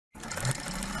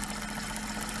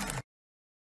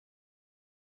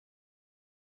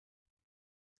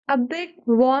A big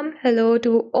warm hello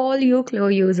to all you CLO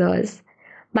users.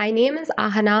 My name is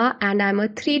Ahana and I'm a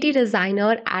 3D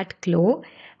designer at CLO,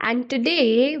 and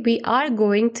today we are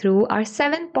going through our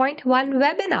 7.1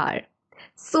 webinar.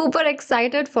 Super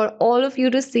excited for all of you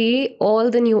to see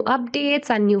all the new updates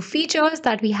and new features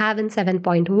that we have in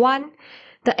 7.1.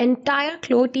 The entire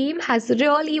CLO team has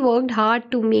really worked hard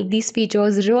to make these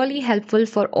features really helpful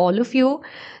for all of you.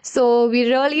 So we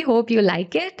really hope you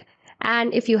like it.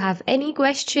 And if you have any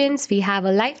questions, we have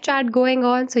a live chat going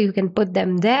on, so you can put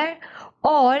them there.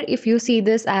 Or if you see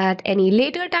this at any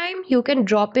later time, you can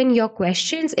drop in your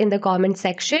questions in the comment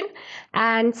section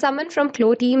and someone from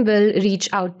CLO team will reach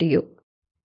out to you.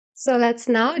 So let's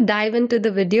now dive into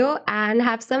the video and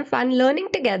have some fun learning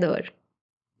together.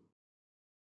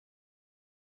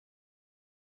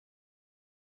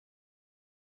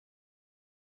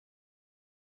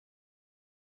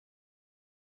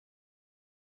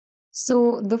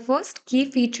 So the first key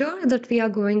feature that we are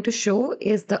going to show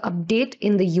is the update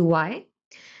in the UI.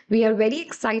 We are very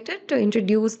excited to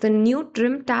introduce the new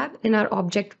trim tab in our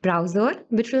object browser,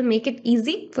 which will make it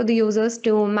easy for the users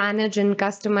to manage and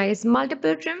customize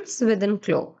multiple trims within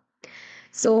CLO.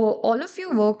 So all of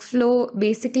your workflow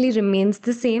basically remains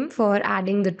the same for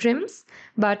adding the trims,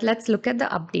 but let's look at the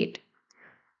update.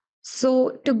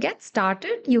 So to get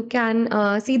started, you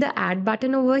can see the add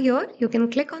button over here. You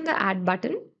can click on the add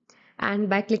button. And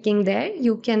by clicking there,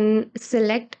 you can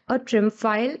select a trim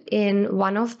file in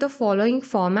one of the following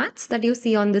formats that you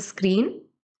see on the screen.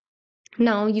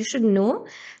 Now, you should know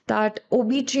that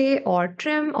OBJ or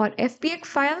trim or FBX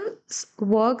files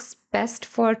works best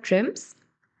for trims.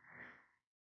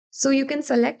 So you can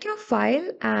select your file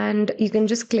and you can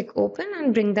just click open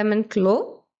and bring them in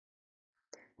CLO.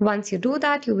 Once you do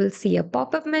that, you will see a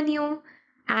pop-up menu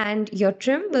and your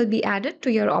trim will be added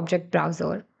to your object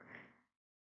browser.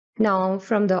 Now,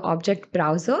 from the object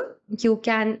browser, you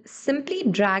can simply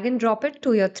drag and drop it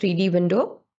to your 3D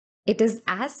window. It is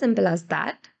as simple as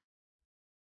that.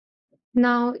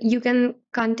 Now, you can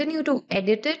continue to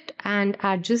edit it and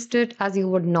adjust it as you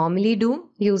would normally do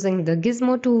using the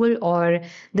gizmo tool or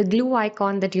the glue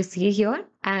icon that you see here,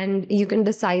 and you can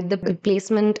decide the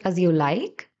placement as you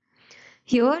like.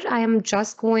 Here, I am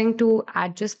just going to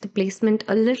adjust the placement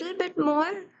a little bit more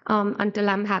until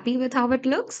I'm happy with how it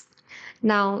looks.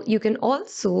 Now, you can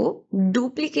also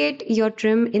duplicate your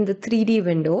trim in the 3D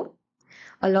window.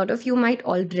 A lot of you might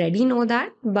already know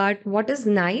that, but what is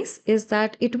nice is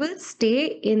that it will stay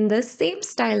in the same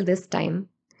style this time.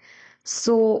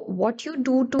 So what you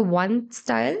do to one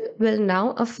style will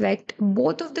now affect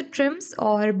both of the trims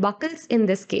or buckles in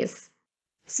this case.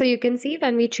 So you can see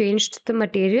when we changed the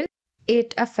material,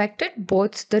 it affected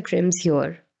both the trims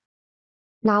here.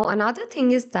 Now, another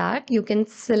thing is that you can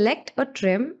select a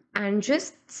trim and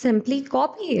just simply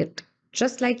copy it,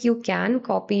 just like you can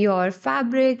copy your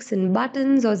fabrics and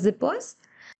buttons or zippers.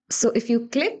 So if you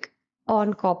click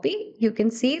on copy, you can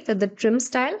see that the trim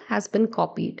style has been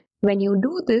copied. When you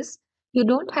do this, you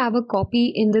don't have a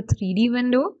copy in the 3D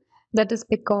window. That is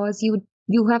because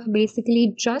you have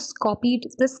basically just copied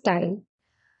the style.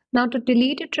 Now to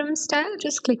delete a trim style,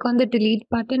 just click on the delete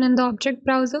button in the object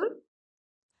browser.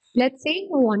 Let's say you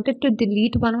wanted to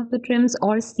delete one of the trims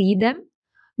or see them.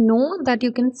 Know that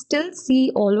you can still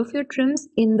see all of your trims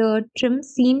in the trim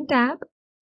scene tab.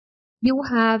 You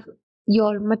have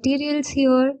your materials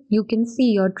here. You can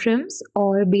see your trims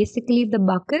or basically the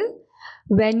buckle.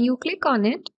 When you click on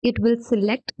it, it will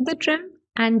select the trim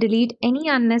and delete any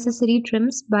unnecessary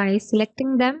trims by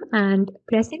selecting them and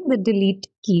pressing the delete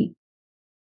key.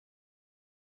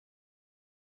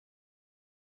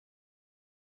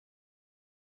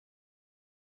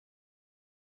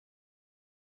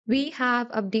 We have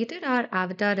updated our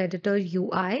avatar editor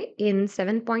UI in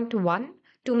 7.1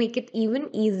 to make it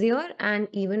even easier and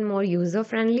even more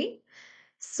user-friendly.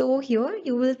 So here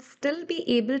you will still be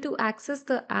able to access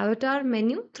the avatar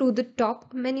menu through the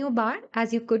top menu bar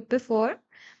as you could before.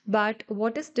 But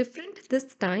what is different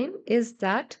this time is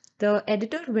that the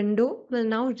editor window will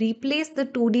now replace the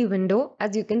 2D window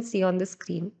as you can see on the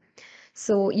screen.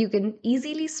 So you can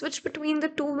easily switch between the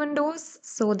two windows,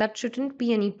 so that shouldn't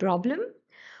be any problem.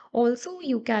 Also,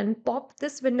 you can pop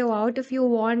this window out if you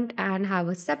want and have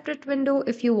a separate window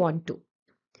if you want to.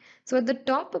 So at the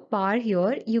top bar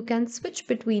here, you can switch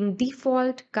between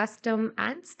default, custom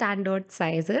and standard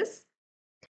sizes.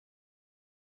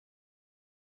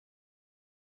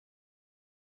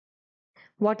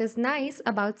 What is nice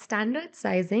about standard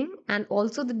sizing and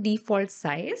also the default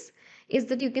size is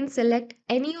that you can select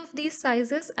any of these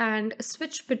sizes and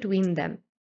switch between them.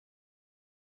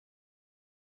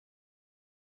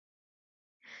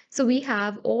 So we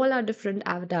have all our different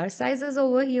avatar sizes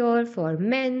over here for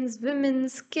men's,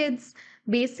 women's, kids,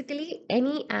 basically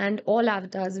any and all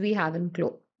avatars we have in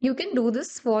CLO. You can do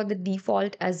this for the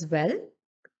default as well.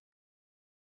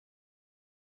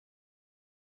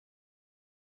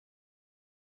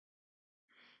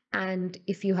 And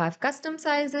if you have custom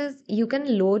sizes, you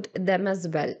can load them as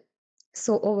well.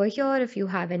 So over here, if you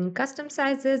have any custom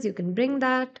sizes, you can bring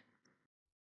that.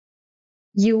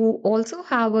 You also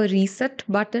have a reset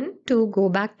button to go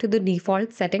back to the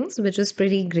default settings, which is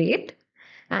pretty great.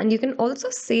 And you can also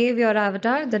save your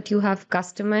avatar that you have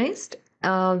customized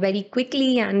very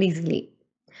quickly and easily.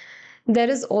 There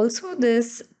is also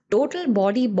this total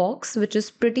body box, which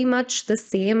is pretty much the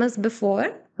same as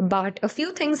before, but a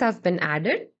few things have been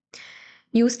added.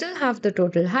 You still have the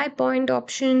total high point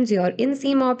options, your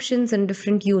inseam options, and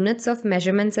different units of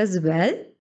measurements as well.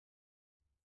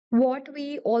 What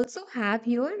we also have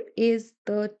here is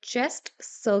the chest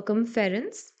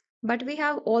circumference, but we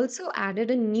have also added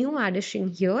a new addition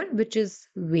here, which is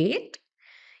weight.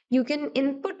 You can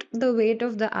input the weight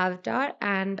of the avatar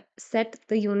and set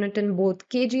the unit in both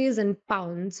kgs and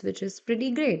pounds, which is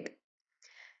pretty great.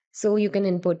 So you can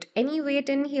input any weight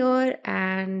in here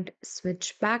and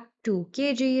switch back to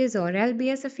kgs or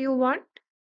lbs if you want.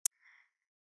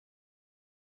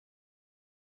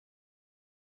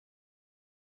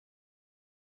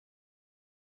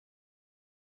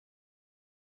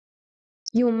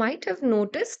 You might have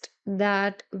noticed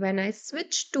that when I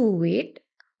switch to weight,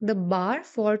 the bar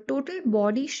for total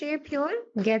body shape here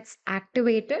gets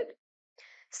activated.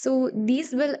 So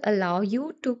these will allow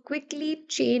you to quickly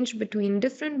change between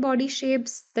different body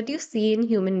shapes that you see in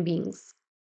human beings.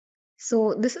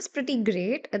 So this is pretty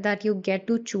great that you get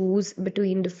to choose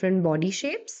between different body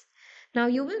shapes. Now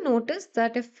you will notice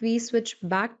that if we switch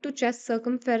back to chest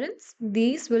circumference,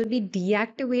 these will be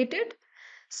deactivated.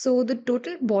 So the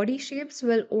total body shapes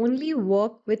will only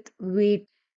work with weight.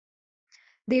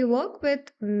 They work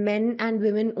with men and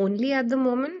women only at the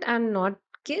moment and not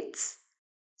kids.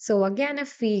 So again,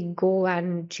 if we go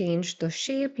and change the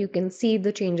shape, you can see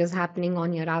the changes happening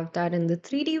on your avatar in the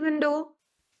 3D window.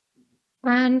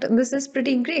 And this is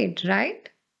pretty great, right?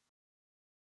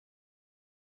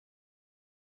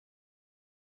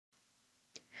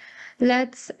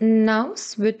 Let's now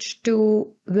switch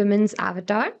to women's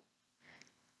avatar.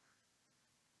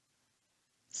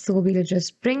 So we'll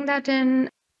just bring that in.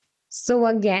 So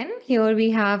again, here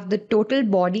we have the total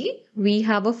body. We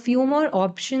have a few more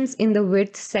options in the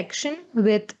width section,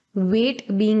 with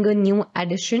weight being a new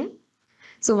addition.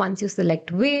 So once you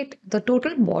select weight, the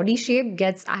total body shape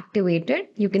gets activated.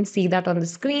 You can see that on the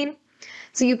screen.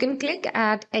 So you can click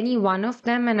at any one of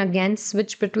them and again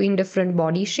switch between different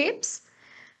body shapes.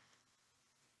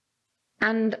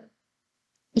 And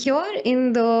here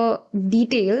in the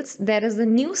details, there is a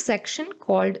new section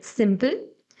called simple.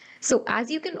 So as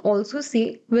you can also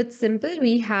see, with simple,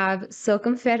 we have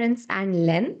circumference and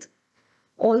length.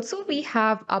 Also, we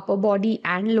have upper body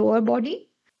and lower body.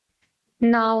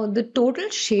 Now, the total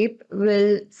shape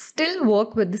will still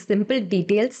work with the simple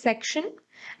details section,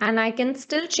 and I can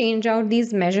still change out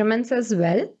these measurements as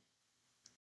well.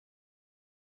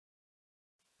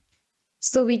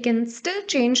 So we can still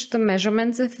change the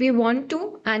measurements if we want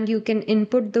to, and you can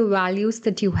input the values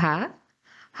that you have.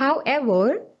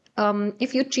 However,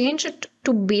 if you change it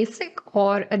to basic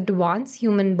or advanced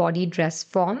human body dress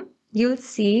form, you'll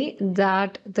see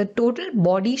that the total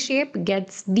body shape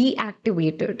gets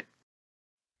deactivated.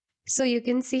 So you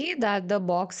can see that the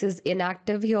box is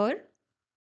inactive here.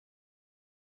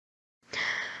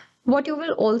 What you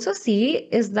will also see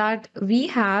is that we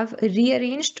have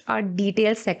rearranged our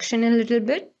detail section a little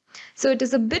bit. So it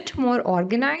is a bit more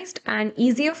organized and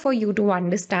easier for you to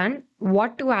understand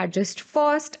what to adjust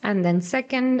first and then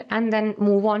second and then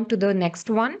move on to the next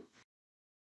one.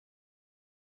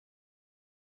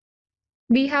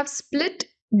 We have split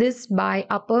this by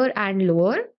upper and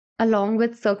lower along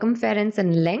with circumference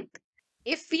and length.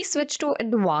 If we switch to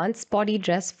advanced body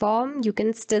dress form, you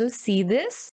can still see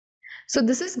this. So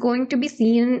this is going to be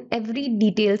seen in every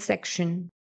detail section.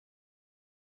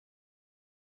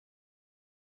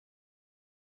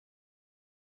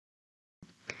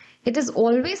 It is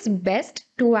always best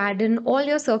to add in all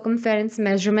your circumference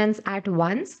measurements at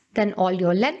once, then all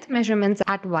your length measurements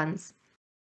at once.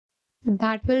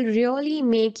 That will really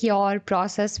make your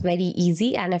process very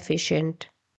easy and efficient.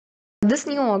 This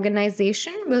new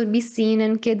organization will be seen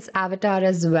in kids' avatar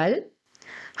as well.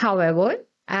 However,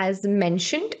 as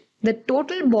mentioned, the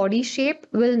total body shape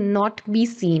will not be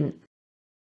seen.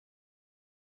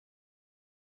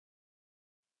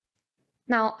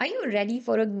 Now, are you ready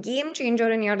for a game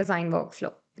changer in your design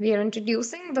workflow? We are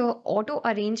introducing the Auto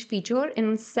Arrange feature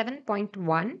in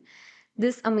 7.1.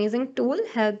 This amazing tool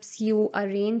helps you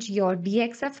arrange your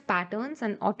DXF patterns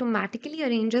and automatically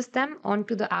arranges them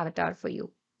onto the avatar for you.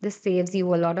 This saves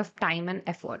you a lot of time and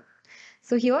effort.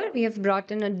 So here we have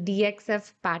brought in a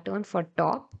DXF pattern for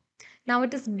top. Now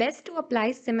it is best to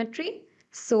apply symmetry.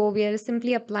 So we are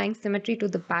simply applying symmetry to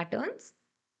the patterns.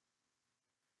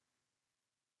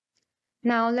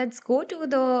 Now let's go to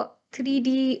the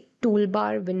 3D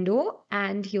toolbar window,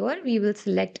 and here we will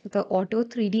select the Auto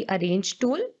 3D Arrange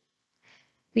tool.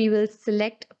 We will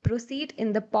select Proceed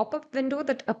in the pop-up window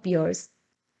that appears.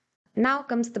 Now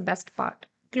comes the best part.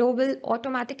 CLO will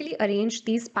automatically arrange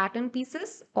these pattern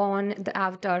pieces on the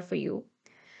avatar for you.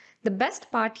 The best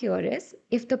part here is,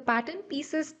 if the pattern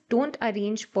pieces don't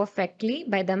arrange perfectly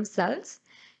by themselves,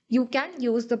 you can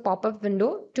use the pop-up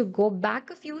window to go back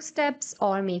a few steps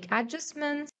or make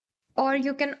adjustments, or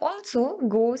you can also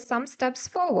go some steps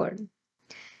forward.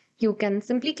 You can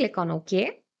simply click on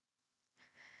OK.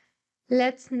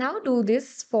 Let's now do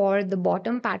this for the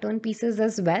bottom pattern pieces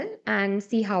as well and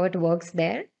see how it works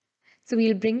there. So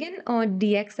we'll bring in a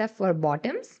DXF for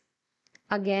bottoms.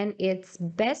 Again, it's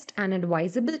best and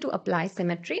advisable to apply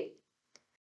symmetry.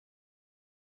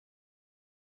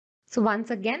 So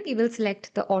once again, we will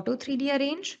select the Auto 3D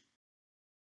Arrange.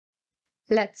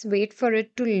 Let's wait for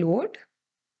it to load.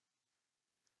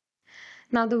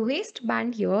 Now the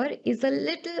waistband here is a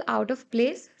little out of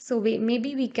place, so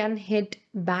maybe we can hit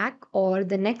back or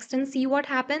the next and see what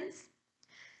happens.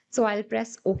 So I'll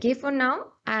press OK for now,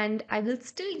 and I will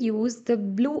still use the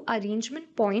blue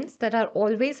arrangement points that are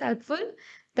always helpful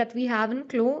that we have in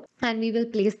CLO, and we will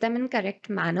place them in correct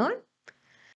manner.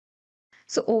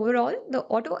 So overall, the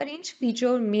Auto Arrange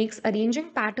feature makes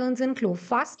arranging patterns in CLO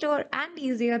faster and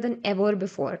easier than ever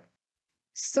before.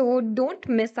 So don't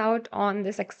miss out on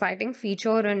this exciting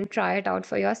feature and try it out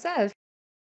for yourself.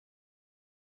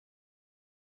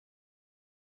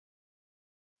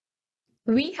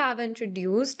 We have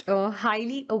introduced a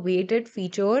highly awaited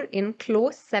feature in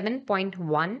CLO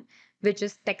 7.1, which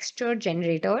is Texture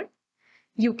Generator.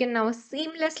 You can now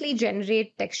seamlessly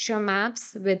generate texture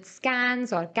maps with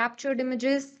scans or captured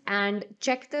images and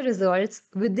check the results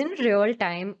within real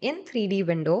time in 3D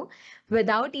window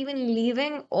without even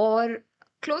leaving or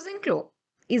closing CLO.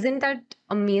 Isn't that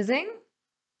amazing?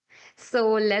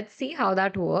 So let's see how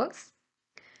that works.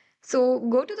 So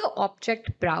go to the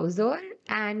object browser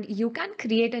and you can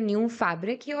create a new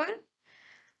fabric here.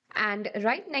 And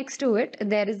right next to it,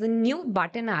 there is a new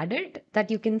button added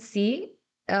that you can see,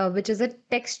 which is a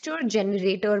texture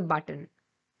generator button.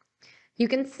 You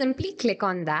can simply click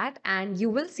on that and you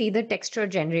will see the texture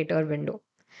generator window.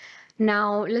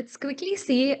 Now let's quickly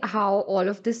see how all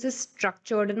of this is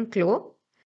structured in CLO.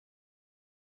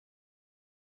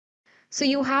 So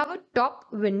you have a top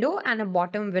window and a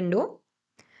bottom window.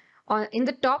 In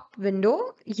the top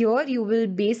window, here you will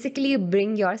basically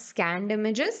bring your scanned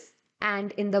images,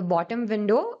 and in the bottom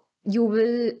window, you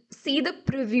will see the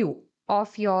preview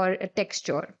of your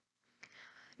texture.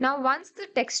 Now, once the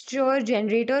texture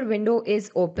generator window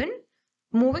is open,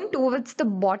 moving towards the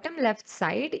bottom left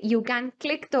side, you can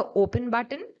click the open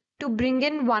button to bring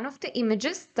in one of the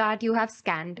images that you have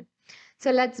scanned.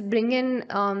 So let's bring in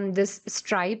this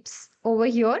stripes over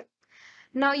here.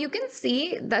 Now you can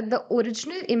see that the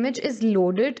original image is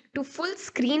loaded to full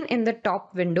screen in the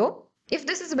top window. If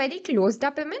this is a very closed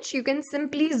up image, you can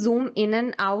simply zoom in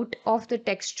and out of the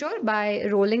texture by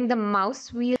rolling the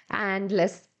mouse wheel, and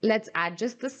let's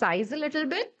adjust the size a little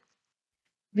bit.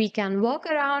 We can work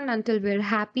around until we're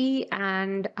happy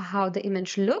and how the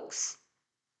image looks.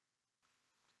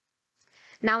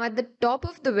 Now at the top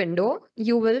of the window,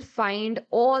 you will find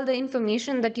all the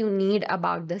information that you need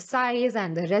about the size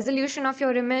and the resolution of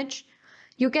your image.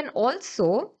 You can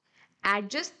also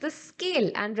adjust the scale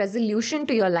and resolution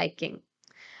to your liking.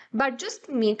 But just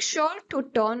make sure to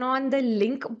turn on the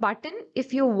link button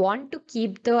if you want to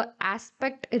keep the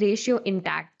aspect ratio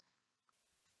intact.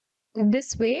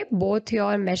 This way, both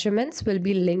your measurements will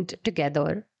be linked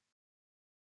together.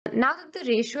 Now that the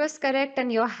ratio is correct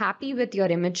and you're happy with your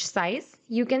image size,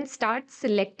 you can start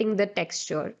selecting the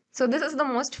texture. So this is the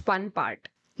most fun part.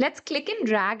 Let's click and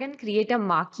drag and create a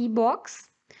marquee box.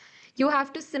 You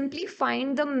have to simply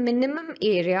find the minimum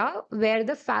area where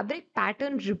the fabric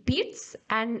pattern repeats,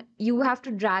 and you have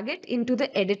to drag it into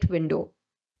the edit window.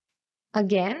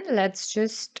 Again, let's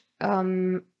just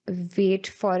wait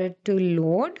for it to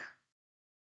load.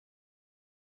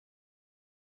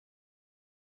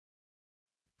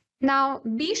 Now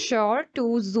be sure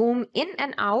to zoom in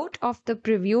and out of the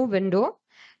preview window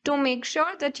to make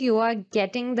sure that you are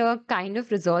getting the kind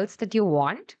of results that you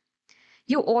want.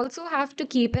 You also have to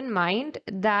keep in mind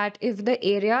that if the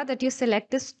area that you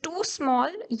select is too small,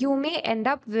 you may end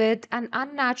up with an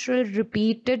unnatural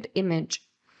repeated image.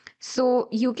 So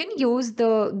you can use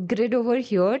the grid over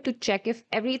here to check if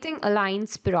everything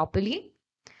aligns properly.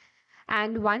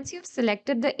 And once you've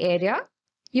selected the area,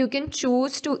 you can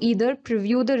choose to either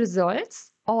preview the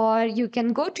results, or you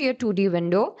can go to your 2D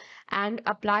window and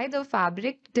apply the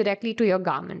fabric directly to your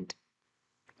garment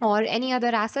or any other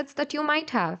assets that you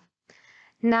might have.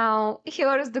 Now,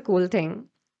 here is the cool thing.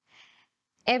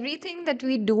 Everything that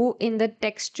we do in the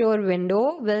texture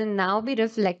window will now be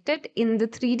reflected in the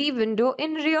 3D window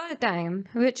in real time,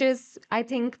 which is, I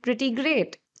think, pretty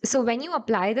great. So when you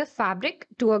apply the fabric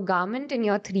to a garment in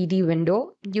your 3D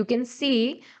window, you can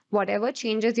see whatever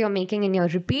changes you're making in your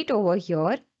repeat over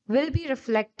here will be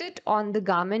reflected on the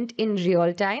garment in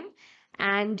real time,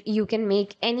 and you can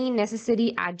make any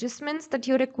necessary adjustments that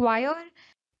you require.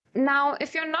 Now,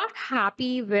 if you're not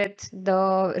happy with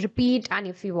the repeat and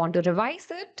if you want to revise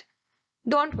it,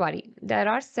 don't worry. There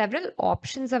are several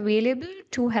options available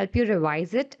to help you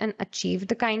revise it and achieve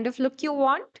the kind of look you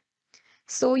want.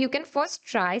 So you can first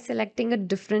try selecting a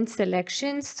different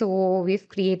selection. So we've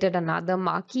created another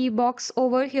marquee box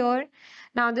over here.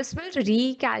 Now this will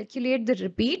recalculate the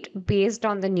repeat based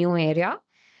on the new area.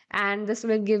 And this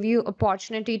will give you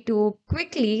opportunity to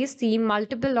quickly see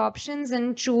multiple options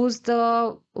and choose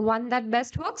the one that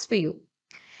best works for you.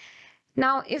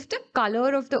 Now, if the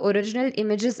color of the original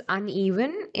image is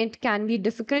uneven, it can be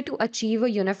difficult to achieve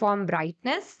a uniform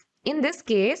brightness. In this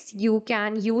case, you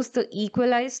can use the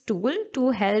equalize tool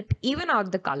to help even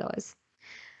out the colors.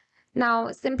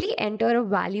 Now, simply enter a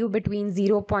value between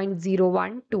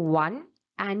 0.01 to 1,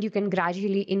 and you can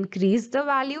gradually increase the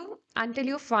value until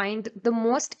you find the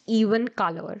most even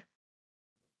color.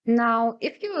 Now,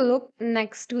 if you look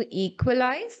next to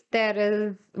equalize, there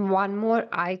is one more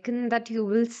icon that you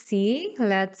will see.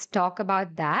 Let's talk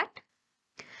about that.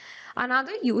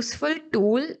 Another useful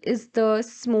tool is the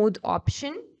smooth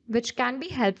option, which can be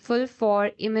helpful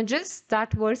for images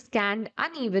that were scanned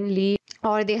unevenly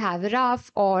or they have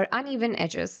rough or uneven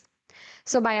edges.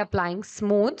 So by applying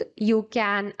smooth, you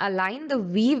can align the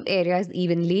weave areas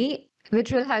evenly,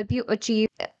 which will help you achieve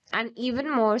an even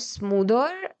more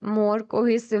smoother, more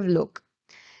cohesive look.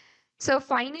 So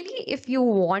finally, if you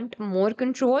want more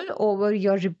control over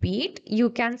your repeat,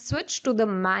 you can switch to the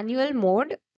manual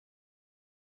mode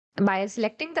by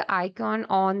selecting the icon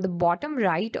on the bottom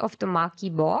right of the marquee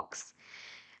box.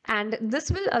 And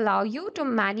this will allow you to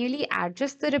manually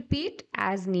adjust the repeat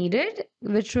as needed,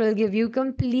 which will give you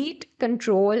complete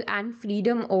control and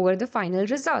freedom over the final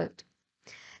result.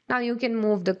 Now you can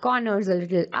move the corners a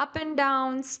little up and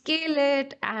down, scale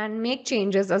it, and make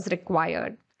changes as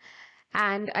required.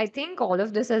 And I think all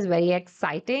of this is very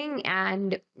exciting,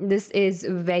 and this is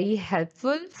very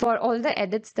helpful for all the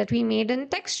edits that we made in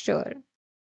texture.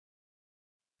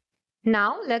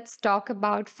 Now let's talk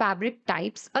about fabric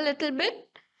types a little bit.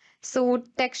 So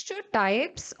texture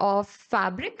types of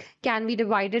fabric can be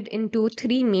divided into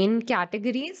three main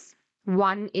categories.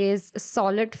 One is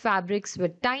solid fabrics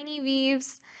with tiny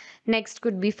weaves. Next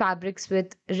could be fabrics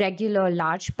with regular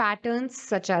large patterns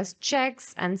such as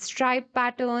checks and stripe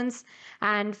patterns,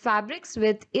 and fabrics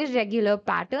with irregular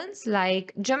patterns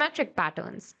like geometric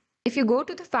patterns. If you go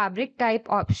to the fabric type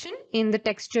option in the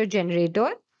texture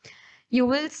generator, you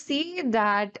will see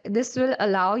that this will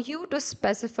allow you to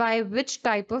specify which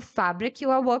type of fabric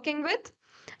you are working with,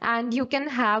 and you can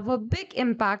have a big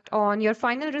impact on your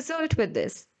final result with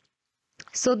this.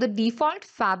 So the default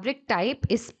fabric type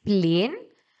is plain,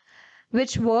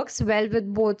 which works well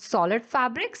with both solid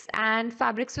fabrics and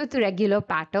fabrics with regular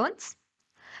patterns.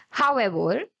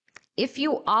 However, if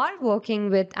you are working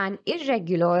with an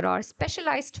irregular or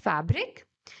specialized fabric,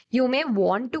 you may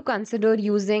want to consider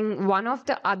using one of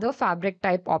the other fabric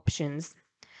type options.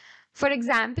 For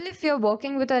example, if you're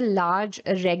working with a large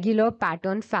regular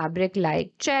pattern fabric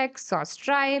like checks or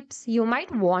stripes, you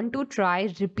might want to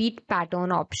try repeat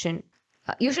pattern option.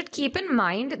 You should keep in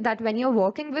mind that when you're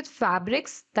working with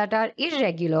fabrics that are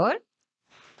irregular,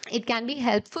 it can be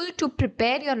helpful to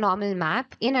prepare your normal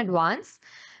map in advance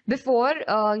before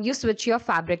you switch your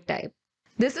fabric type.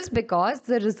 This is because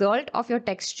the result of your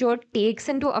texture takes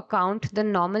into account the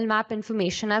normal map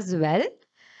information as well.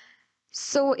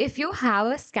 So if you have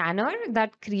a scanner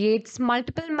that creates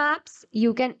multiple maps,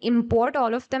 you can import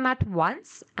all of them at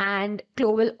once, and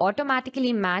CLO will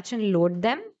automatically match and load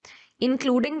them,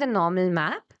 including the normal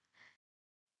map,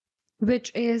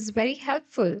 which is very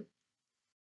helpful.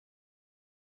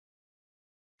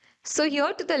 So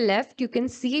here to the left, you can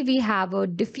see we have a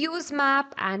diffuse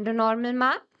map and a normal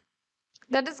map.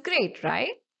 That is great,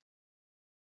 right?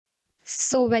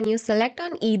 So when you select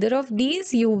on either of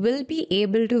these, you will be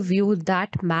able to view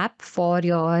that map for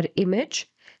your image.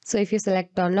 So if you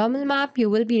select on normal map, you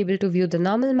will be able to view the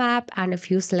normal map. And if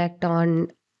you select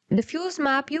on diffuse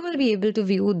map, you will be able to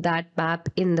view that map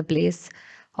in the place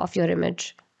of your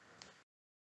image.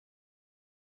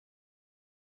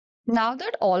 Now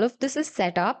that all of this is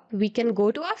set up, we can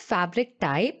go to our fabric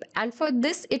type, and for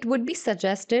this it would be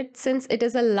suggested, since it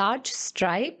is a large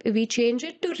stripe, we change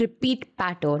it to repeat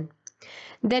pattern.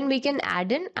 Then we can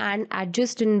add in and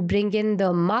adjust and bring in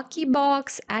the marquee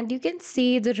box, and you can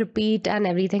see the repeat and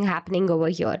everything happening over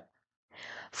here.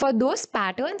 For those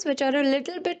patterns which are a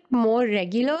little bit more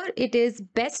regular, it is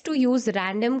best to use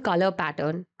random color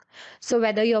pattern. So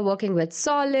whether you're working with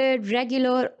solid,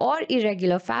 regular or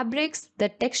irregular fabrics, the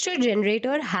texture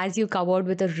generator has you covered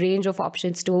with a range of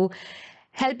options to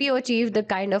help you achieve the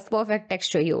kind of perfect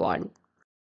texture you want.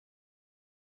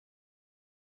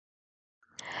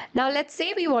 Now let's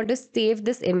say we want to save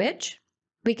this image.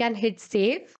 We can hit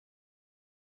save.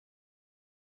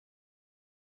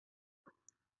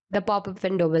 The pop-up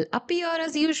window will appear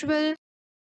as usual.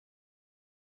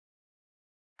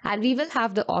 And we will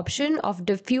have the option of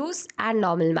diffuse and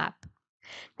normal map.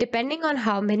 Depending on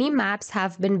how many maps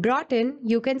have been brought in,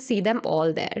 you can see them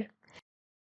all there.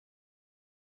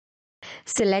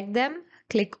 Select them,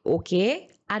 click OK,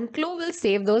 and CLO will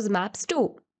save those maps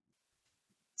too.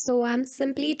 So I'm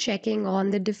simply checking on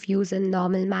the diffuse and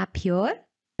normal map here.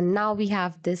 And now we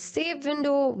have this save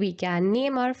window. We can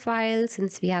name our file.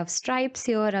 Since we have stripes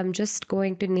here, I'm just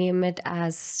going to name it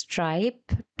as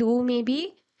stripe 2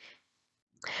 maybe.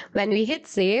 When we hit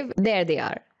save, there they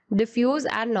are. Diffuse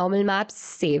and normal maps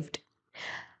saved.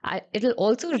 It'll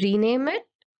also rename it.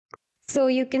 So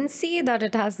you can see that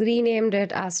it has renamed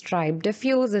it as stripe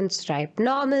diffuse and stripe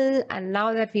normal. And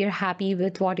now that we are happy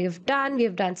with what we've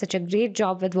done such a great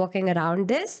job with working around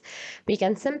this. We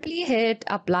can simply hit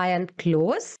apply and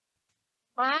close.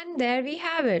 And there we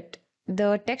have it.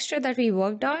 The texture that we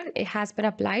worked on, it has been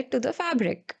applied to the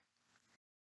fabric.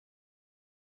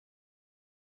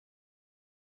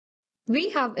 We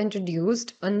have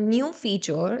introduced a new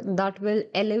feature that will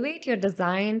elevate your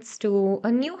designs to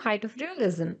a new height of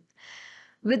realism.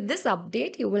 With this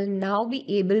update, you will now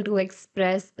be able to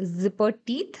express zipper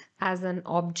teeth as an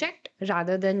object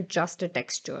rather than just a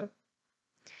texture.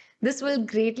 This will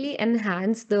greatly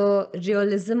enhance the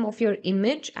realism of your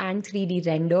image and 3D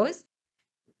renders.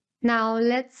 Now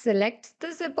let's select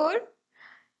the zipper.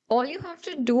 All you have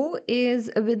to do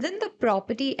is within the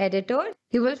property editor,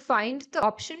 you will find the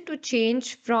option to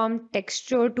change from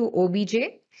texture to OBJ.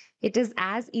 It is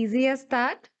as easy as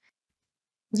that.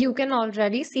 You can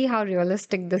already see how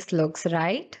realistic this looks,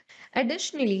 right?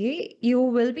 Additionally, you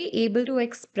will be able to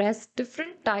express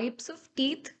different types of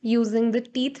teeth using the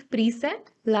teeth preset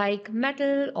like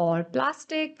metal or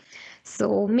plastic.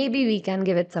 So maybe we can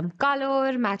give it some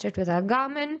color, match it with our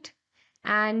garment,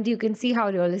 and you can see how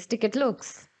realistic it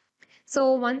looks.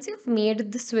 So once you've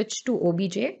made the switch to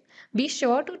OBJ, be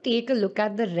sure to take a look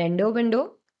at the render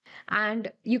window and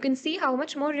you can see how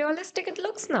much more realistic it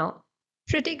looks now.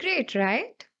 Pretty great,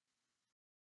 right?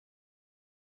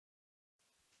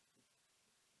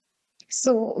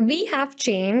 So we have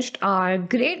changed our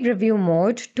grade review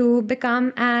mode to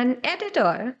become an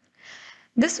editor.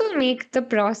 This will make the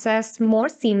process more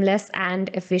seamless and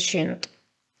efficient.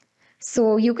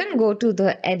 So you can go to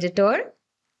the editor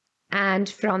and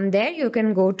from there you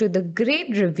can go to the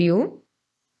grade review.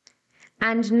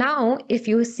 And now if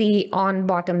you see on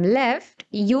bottom left,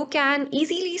 you can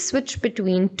easily switch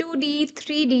between 2D,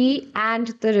 3D and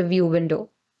the review window.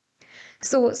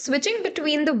 So switching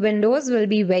between the windows will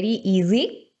be very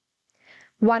easy.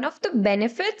 One of the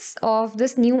benefits of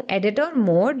this new editor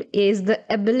mode is the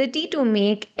ability to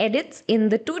make edits in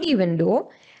the 2D window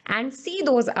and see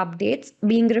those updates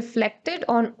being reflected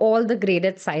on all the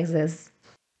graded sizes.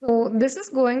 So this is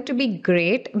going to be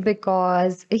great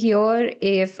because here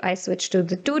if I switch to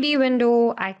the 2D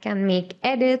window, I can make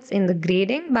edits in the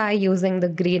grading by using the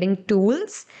grading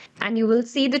tools and you will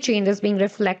see the changes being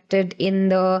reflected in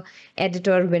the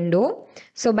editor window.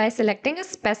 So by selecting a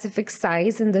specific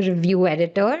size in the review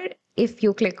editor, if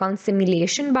you click on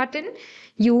simulation button,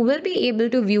 you will be able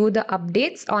to view the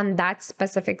updates on that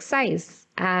specific size.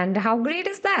 And how great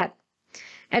is that?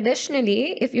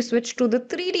 Additionally, if you switch to the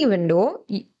 3D window,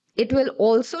 it will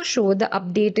also show the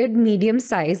updated medium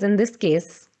size in this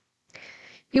case.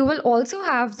 You will also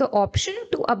have the option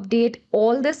to update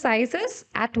all the sizes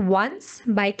at once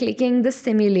by clicking the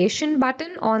simulation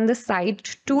button on the side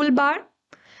toolbar.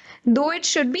 Though it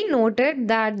should be noted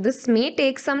that this may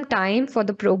take some time for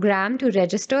the program to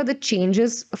register the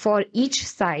changes for each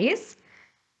size.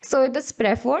 So it is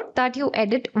preferred that you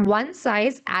edit one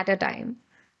size at a time.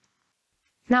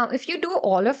 Now, if you do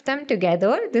all of them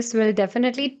together, this will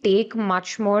definitely take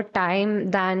much more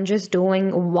time than just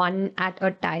doing one at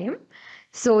a time.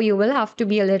 So you will have to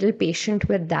be a little patient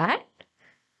with that.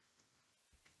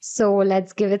 So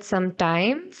let's give it some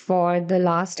time for the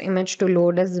last image to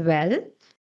load as well.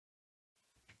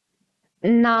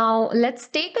 Now let's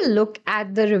take a look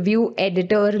at the review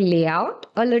editor layout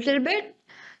a little bit.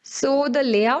 So the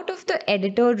layout of the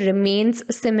editor remains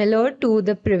similar to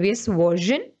the previous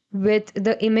version, with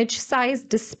the image size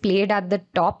displayed at the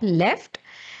top left,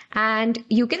 and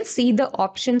you can see the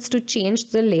options to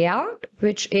change the layout,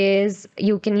 which is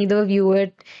you can either view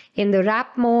it in the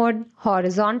wrap mode,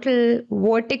 horizontal,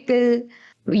 vertical.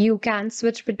 You can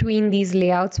switch between these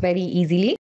layouts very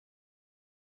easily.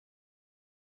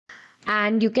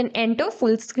 And you can enter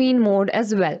full screen mode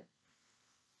as well.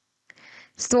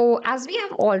 So as we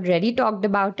have already talked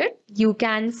about it, you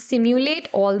can simulate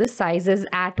all the sizes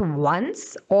at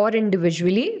once or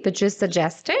individually, which is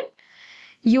suggested.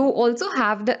 You also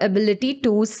have the ability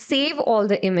to save all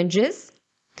the images.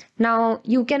 Now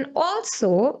you can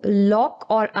also lock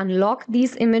or unlock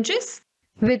these images,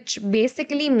 which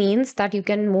basically means that you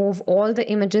can move all the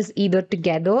images either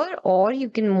together or you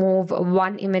can move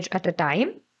one image at a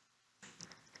time.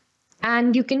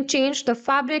 And you can change the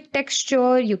fabric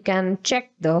texture, you can check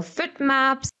the fit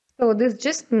maps. So this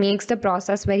just makes the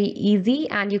process very easy,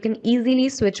 and you can easily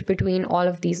switch between all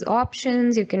of these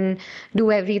options. You can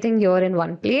do everything here in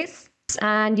one place.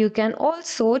 And you can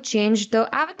also change the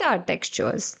avatar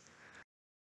textures.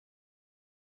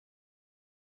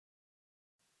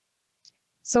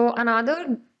 So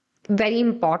another very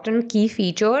important key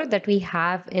feature that we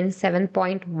have in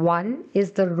 7.1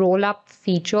 is the roll-up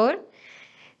feature.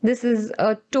 This is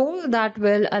a tool that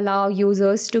will allow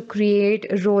users to create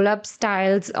roll-up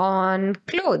styles on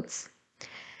clothes.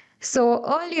 So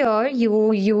earlier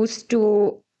you used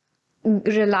to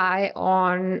rely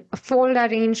on fold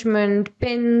arrangement,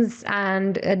 pins,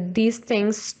 and these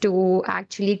things to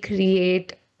actually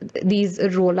create these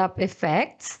roll-up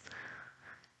effects.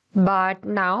 But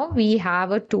now we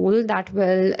have a tool that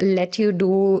will let you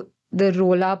do the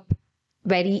roll-up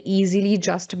very easily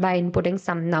just by inputting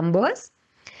some numbers.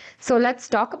 So let's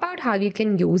talk about how you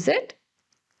can use it.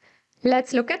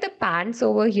 Let's look at the pants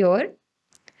over here.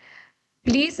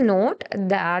 Please note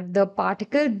that the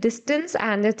particle distance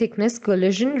and the thickness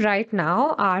collision right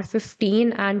now are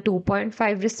 15 and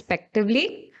 2.5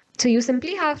 respectively. So you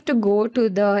simply have to go to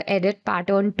the edit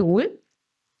pattern tool,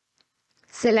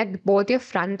 select both your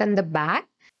front and the back.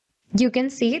 You can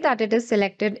see that it is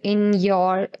selected in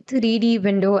your 3D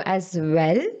window as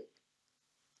well.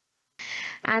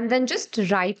 And then just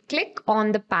right click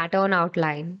on the pattern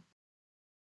outline.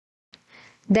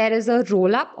 There is a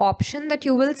roll up option that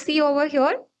you will see over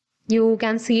here. You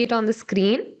can see it on the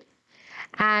screen.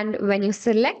 And when you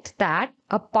select that,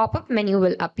 a pop-up menu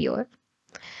will appear.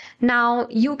 Now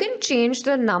you can change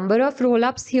the number of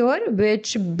roll-ups here,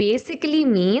 which basically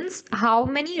means how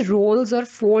many rolls or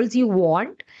folds you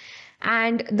want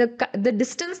and the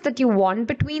distance that you want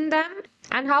between them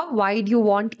and how wide you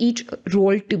want each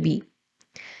roll to be.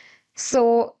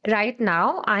 So right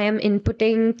now I am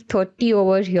inputting 30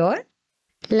 over here.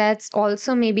 Let's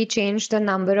also maybe change the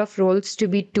number of rolls to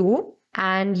be 2,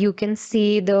 and you can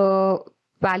see the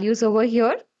values over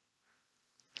here.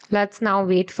 Let's now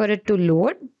wait for it to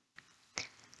load.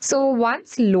 So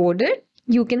once loaded,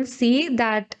 you can see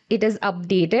that it is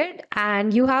updated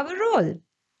and you have a roll.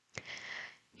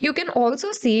 You can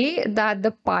also see that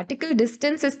the particle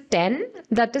distance is 10.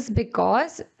 That is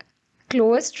because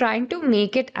CLO is trying to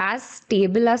make it as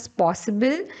stable as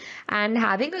possible, and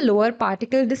having a lower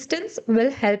particle distance will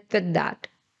help with that.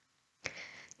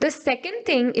 The second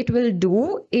thing it will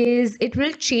do is it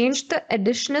will change the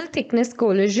additional thickness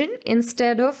collision.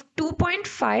 Instead of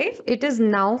 2.5, it is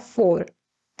now 4.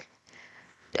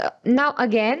 Now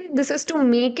again, this is to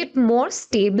make it more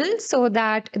stable so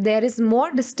that there is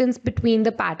more distance between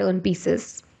the pattern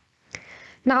pieces.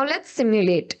 Now let's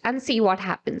simulate and see what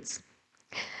happens.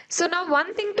 So now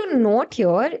one thing to note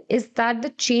here is that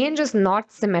the change is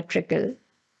not symmetrical.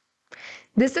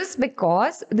 This is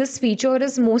because this feature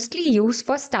is mostly used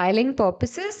for styling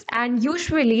purposes, and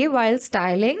usually while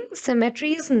styling,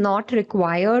 symmetry is not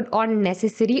required or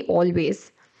necessary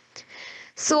always.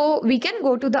 So we can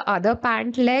go to the other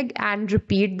pant leg and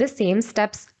repeat the same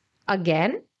steps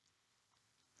again.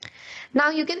 Now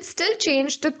you can still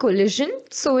change the collision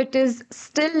so it is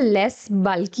still less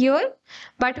bulkier,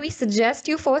 but we suggest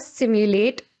you first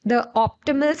simulate the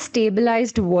optimal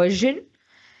stabilized version.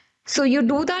 So you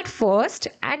do that first,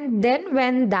 and then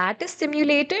when that is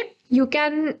simulated, you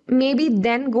can maybe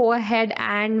then go ahead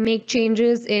and make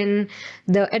changes in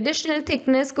the additional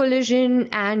thickness collision,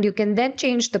 and you can then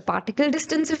change the particle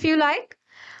distance if you like.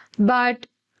 But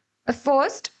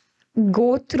first,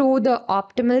 go through the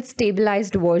optimal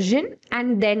stabilized version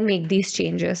and then make these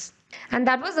changes. And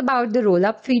that was about the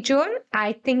roll-up feature.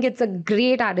 I think it's a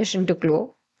great addition to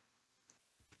CLO.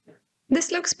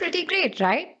 This looks pretty great,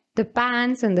 right? The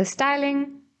pants and the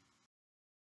styling.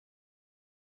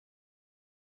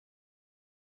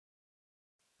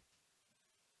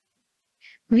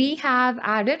 We have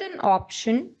added an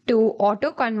option to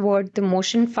auto-convert the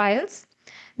motion files.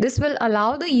 This will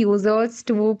allow the users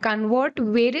to convert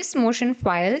various motion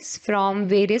files from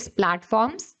various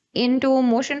platforms into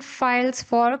motion files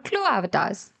for CLO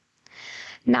avatars.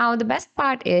 Now, the best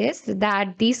part is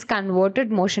that these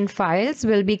converted motion files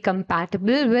will be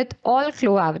compatible with all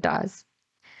CLO avatars.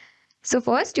 So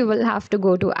first you will have to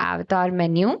go to Avatar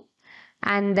menu,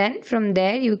 and then from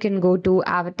there you can go to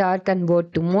Avatar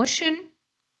Convert to Motion.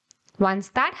 Once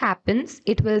that happens,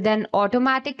 it will then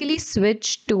automatically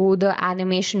switch to the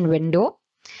animation window.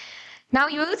 Now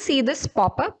you will see this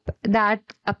pop-up that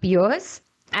appears.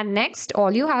 And next,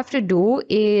 all you have to do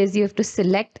is you have to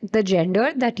select the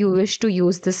gender that you wish to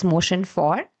use this motion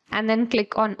for, and then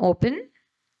click on open,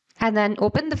 and then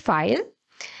open the file.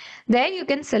 There you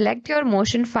can select your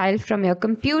motion file from your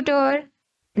computer.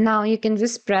 Now you can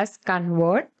just press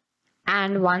convert,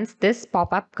 and once this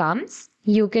pop-up comes,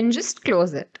 you can just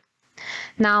close it.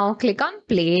 Now click on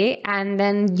play, and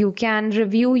then you can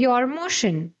review your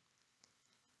motion.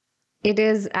 It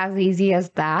is as easy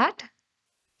as that.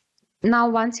 Now,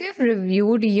 once you have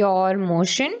reviewed your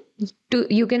motion,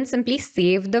 you can simply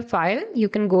save the file. You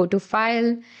can go to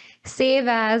File, Save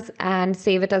As, and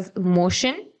save it as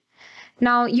Motion.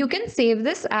 Now, you can save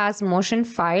this as motion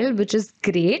file, which is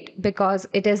great because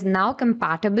it is now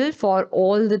compatible for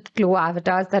all the CLO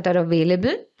avatars that are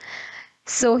available.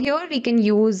 So here we can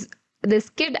use this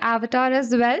kid avatar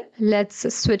as well.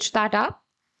 Let's switch that up.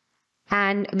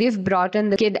 And we've brought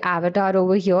in the kid avatar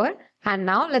over here. And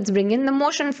now let's bring in the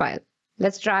motion file.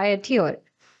 Let's try it here.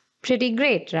 Pretty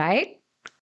great, right?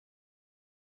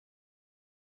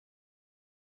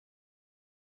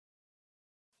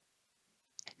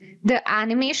 The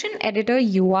animation editor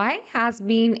UI has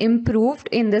been improved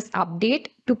in this update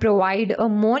to provide a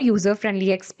more user-friendly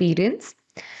experience.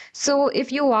 So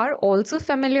if you are also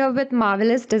familiar with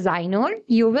Marvelous Designer,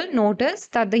 you will notice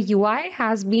that the UI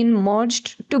has been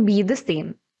merged to be the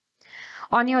same.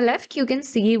 On your left, you can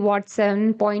see what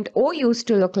 7.0 used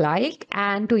to look like,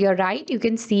 and to your right, you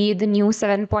can see the new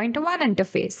 7.1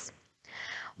 interface.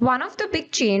 One of the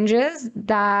big changes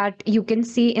that you can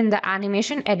see in the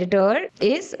animation editor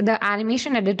is the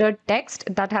animation editor text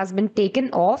that has been taken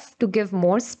off to give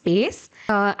more space,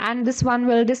 and this one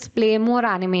will display more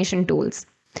animation tools.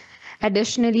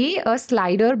 Additionally, a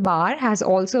slider bar has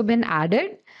also been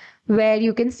added where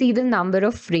you can see the number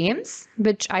of frames,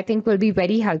 which I think will be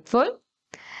very helpful.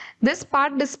 This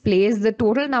part displays the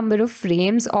total number of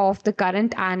frames of the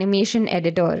current animation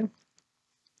editor.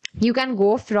 You can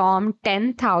go from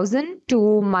 10,000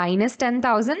 to minus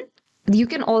 10,000. You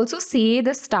can also see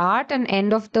the start and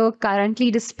end of the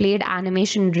currently displayed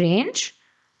animation range.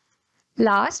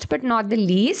 Last but not the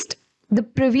least, the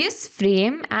previous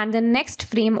frame and the next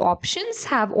frame options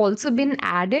have also been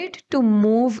added to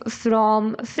move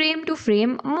from frame to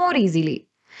frame more easily.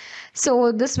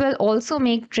 So this will also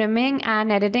make trimming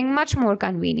and editing much more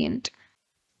convenient.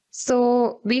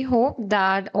 So we hope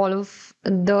that all of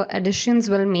the additions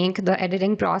will make the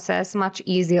editing process much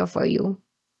easier for you.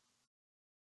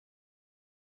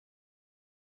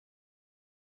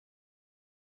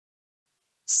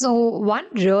 So one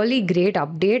really great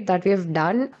update that we have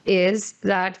done is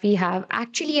that we have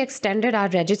actually extended our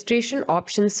registration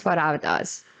options for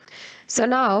avatars. So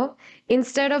now,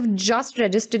 instead of just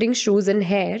registering shoes and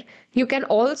hair, you can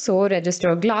also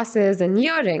register glasses and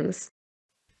earrings.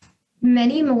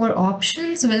 Many more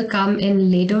options will come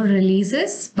in later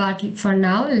releases, but for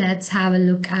now, let's have a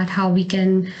look at how we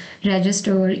can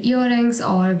register earrings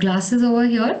or glasses over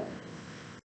here.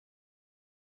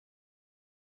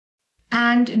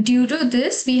 And due to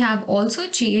this, we have also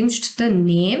changed the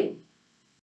name.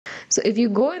 So if you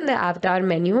go in the avatar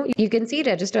menu, you can see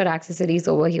register accessories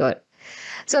over here.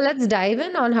 So let's dive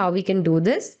in on how we can do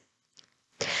this.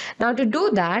 Now to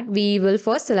do that, we will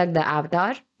first select the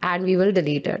avatar and we will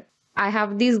delete it. I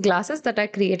have these glasses that I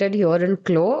created here in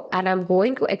CLO and I'm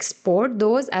going to export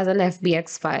those as an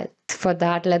FBX file. For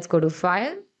that, let's go to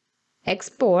File,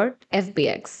 Export,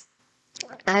 FBX.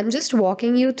 I'm just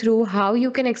walking you through how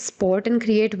you can export and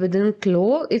create within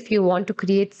CLO. If you want to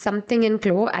create something in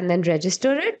CLO and then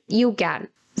register it, you can.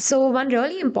 So one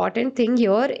really important thing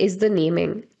here is the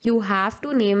naming. You have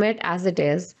to name it as it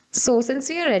is. So since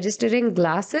we are registering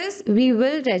glasses, we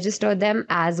will register them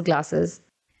as glasses.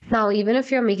 Now, even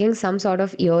if you're making some sort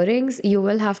of earrings, you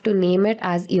will have to name it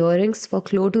as earrings for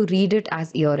CLO to read it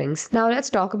as earrings. Now, let's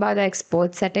talk about the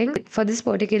export setting. For this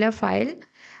particular file,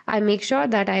 I make sure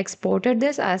that I exported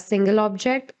this as single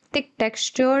object, thick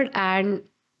textured, and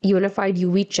unified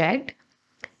UV checked.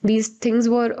 These things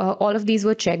were, all of these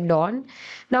were checked on.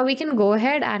 Now we can go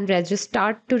ahead and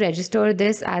start to register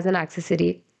this as an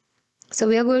accessory. So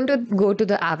we are going to go to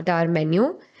the avatar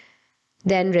menu,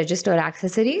 then register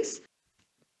accessories.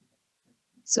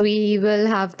 So we will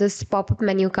have this pop-up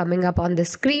menu coming up on the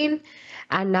screen.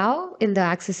 And now in the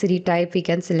accessory type, we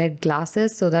can select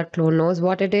glasses so that CLO knows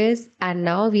what it is. And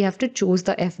now we have to choose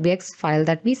the FBX file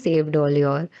that we saved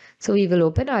earlier. So we will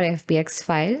open our FBX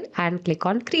file and click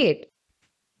on create.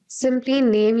 Simply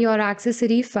name your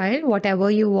accessory file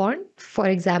whatever you want. For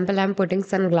example, I'm putting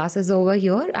sunglasses over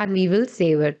here and we will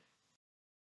save it.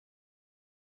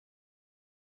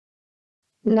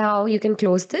 Now you can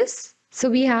close this. So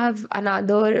we have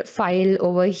another file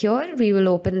over here. We will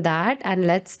open that and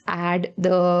let's add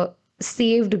the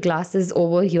saved glasses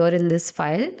over here in this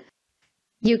file.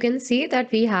 You can see that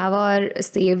we have our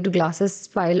saved glasses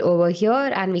file over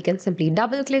here and we can simply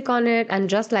double click on it, and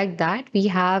just like that we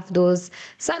have those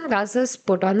sunglasses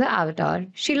put on the avatar.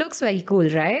 She looks very cool,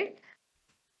 right?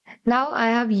 Now I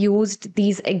have used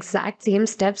these exact same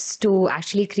steps to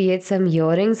actually create some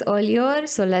earrings earlier.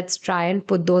 So let's try and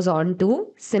put those on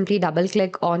too. Simply double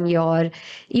click on your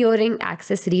earring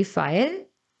accessory file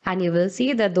and you will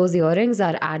see that those earrings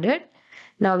are added.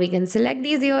 Now we can select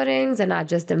these earrings and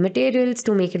adjust the materials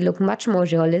to make it look much more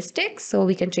realistic. So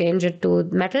we can change it to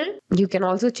metal. You can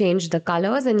also change the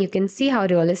colors and you can see how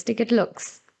realistic it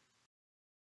looks.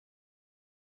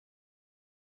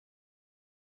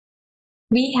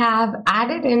 We have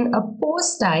added in a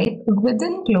pose type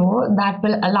within CLO that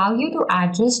will allow you to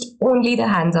adjust only the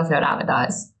hands of your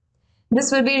avatars.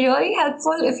 This will be really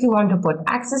helpful if you want to put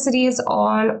accessories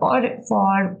on or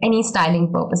for any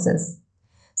styling purposes.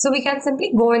 So we can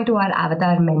simply go into our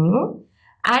avatar menu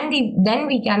and then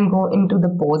we can go into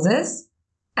the poses,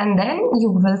 and then you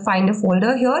will find a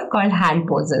folder here called hand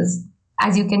poses.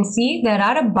 As you can see, there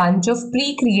are a bunch of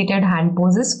pre-created hand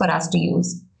poses for us to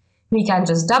use. We can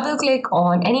just double click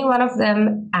on any one of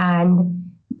them and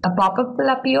a pop-up will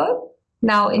appear.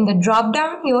 Now in the drop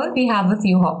down here, we have a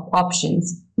few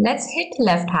options. Let's hit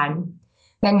left hand.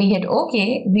 When we hit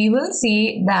OK, we will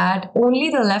see that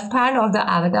only the left hand of the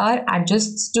avatar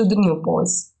adjusts to the new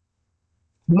pose.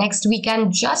 Next, we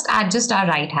can just adjust our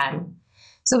right hand.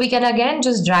 So we can again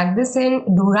just drag this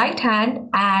in, do right hand,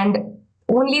 and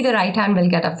only the right hand will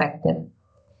get affected.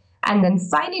 And then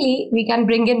finally, we can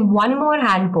bring in one more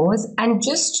hand pose and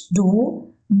just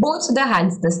do both the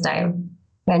hands this time.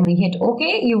 When we hit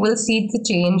OK, you will see the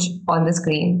change on the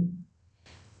screen.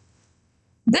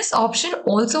 This option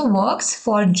also works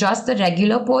for just the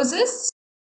regular poses.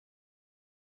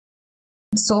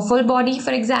 So full body,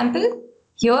 for example,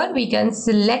 here we can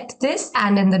select this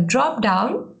and in the drop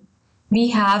down,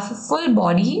 we have full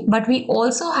body, but we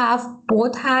also have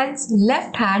both hands,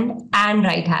 left hand and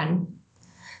right hand.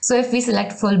 So if we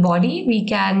select full body, we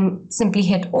can simply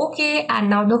hit OK and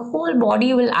now the whole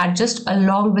body will adjust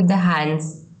along with the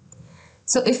hands.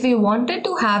 So if we wanted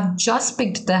to have just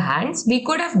picked the hands, we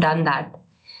could have done that.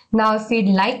 Now if we'd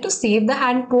like to save the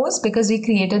hand pose because we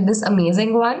created this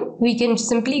amazing one, we can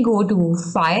simply go to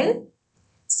File,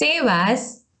 Save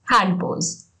as Hand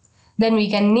Pose. Then we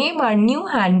can name our new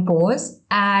hand pose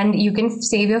and you can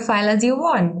save your file as you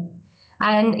want.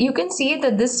 And you can see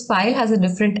that this file has a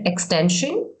different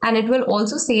extension and it will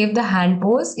also save the hand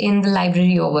pose in the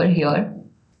library over here.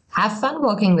 Have fun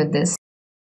working with this.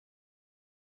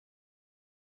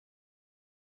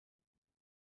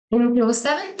 In CLO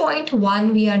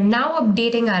 7.1, we are now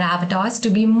updating our avatars to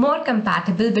be more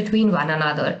compatible between one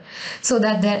another so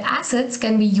that their assets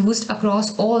can be used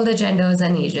across all the genders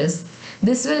and ages.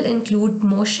 This will include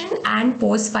motion and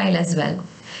pose file as well.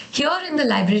 Here in the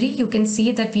library, you can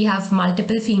see that we have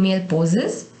multiple female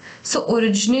poses. So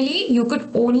originally, you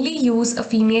could only use a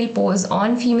female pose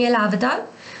on female avatar.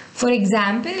 For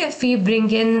example, if we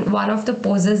bring in one of the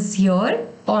poses here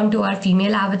onto our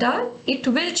female avatar, it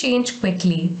will change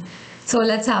quickly. So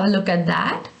let's have a look at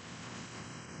that.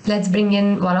 Let's bring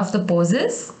in one of the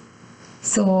poses.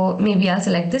 So maybe I'll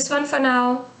select this one for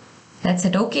now. Let's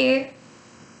hit OK.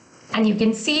 And you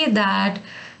can see that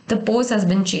the pose has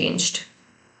been changed.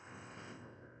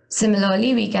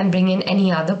 Similarly, we can bring in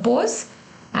any other pose.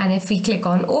 And if we click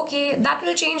on OK, that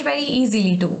will change very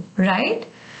easily too, right?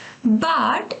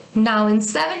 But now in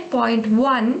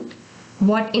 7.1,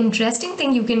 what interesting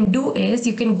thing you can do is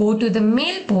you can go to the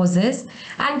male poses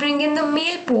and bring in the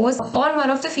male pose on one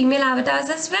of the female avatars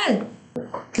as well.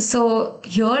 So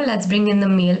here, let's bring in the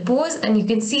male pose and you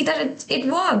can see that it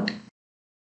worked.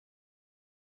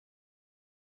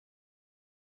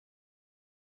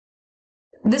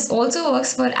 This also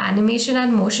works for animation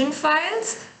and motion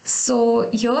files. So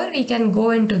here we can go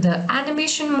into the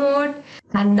animation mode,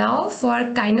 and now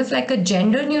for kind of like a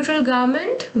gender neutral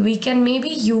garment, we can maybe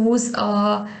use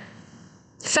a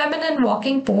feminine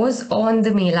walking pose on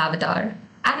the male avatar.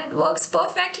 And it works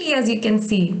perfectly, as you can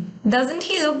see. Doesn't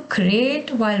he look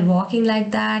great while walking like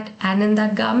that and in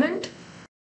that garment?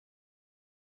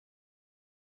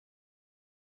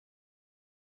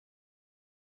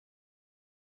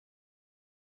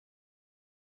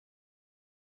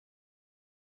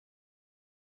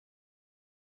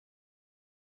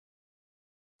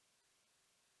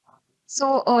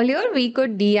 So earlier we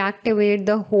could deactivate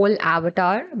the whole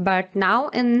avatar, but now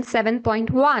in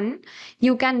 7.1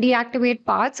 you can deactivate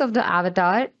parts of the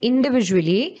avatar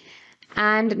individually,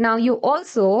 and now you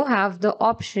also have the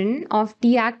option of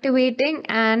deactivating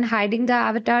and hiding the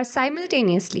avatar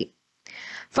simultaneously.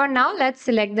 For now, let's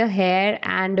select the hair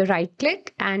and right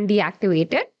click and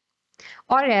deactivate it.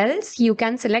 Or else you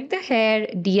can select the hair,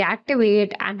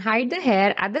 deactivate and hide the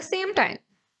hair at the same time.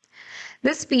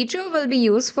 This feature will be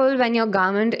useful when your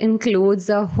garment includes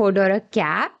a hood or a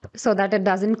cap so that it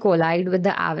doesn't collide with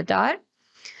the avatar.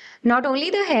 Not only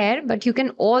the hair, but you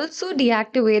can also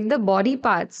deactivate the body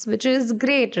parts, which is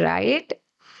great, right?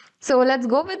 So let's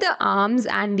go with the arms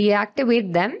and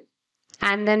deactivate them,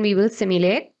 and then we will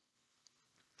simulate.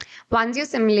 Once you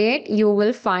simulate, you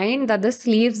will find that the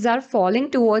sleeves are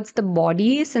falling towards the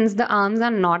body since the arms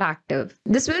are not active.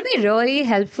 This will be really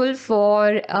helpful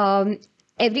for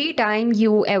every time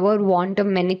you ever want a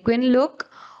mannequin look,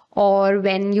 or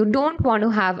when you don't want to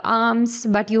have arms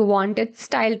but you want it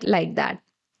styled like that.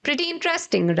 Pretty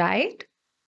interesting, right?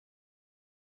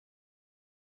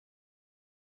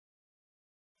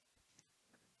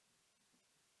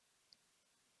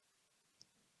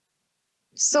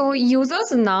 So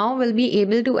users now will be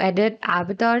able to edit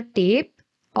avatar tape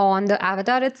on the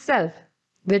avatar itself,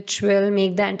 which will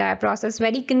make the entire process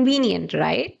very convenient,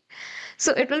 right?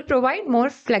 So it will provide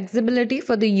more flexibility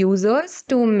for the users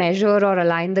to measure or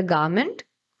align the garment.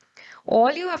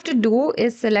 All you have to do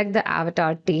is select the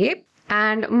avatar tape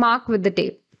and mark with the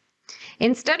tape.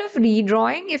 Instead of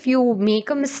redrawing, if you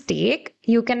make a mistake,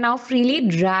 you can now freely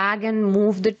drag and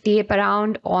move the tape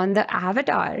around on the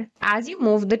avatar. As you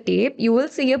move the tape, you will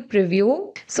see a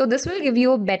preview. So this will give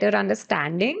you a better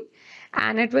understanding,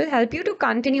 and it will help you to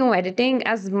continue editing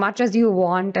as much as you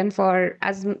want and for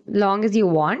as long as you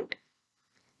want.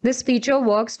 This feature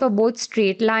works for both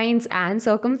straight lines and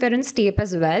circumference tape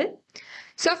as well.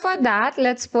 So for that,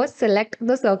 let's first select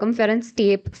the circumference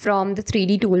tape from the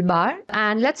 3D toolbar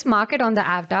and let's mark it on the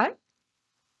avatar.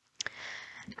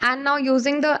 And now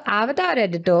using the avatar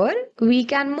editor, we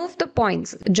can move the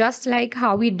points just like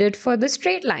how we did for the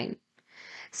straight line.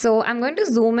 So I'm going to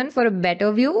zoom in for a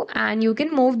better view, and you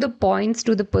can move the points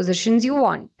to the positions you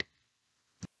want.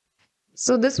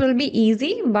 So this will be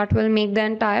easy, but will make the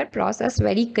entire process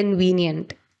very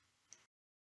convenient.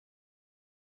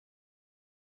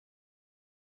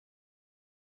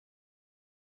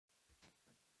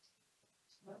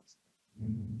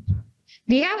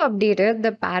 We have updated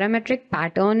the parametric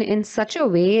pattern in such a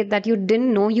way that you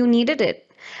didn't know you needed it.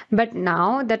 But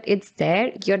now that it's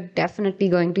there, you're definitely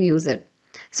going to use it.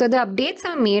 So the updates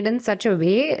are made in such a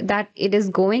way that it is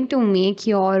going to make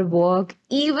your work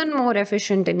even more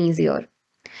efficient and easier.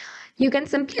 You can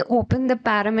simply open the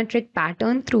parametric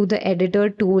pattern through the editor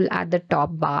tool at the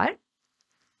top bar.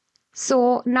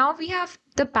 So now we have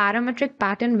the parametric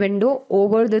pattern window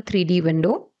over the 3D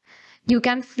window. You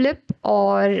can flip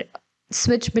or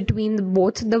switch between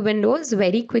both the windows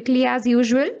very quickly as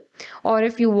usual. Or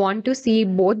if you want to see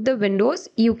both the windows,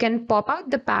 you can pop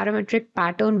out the parametric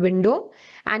pattern window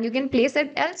and you can place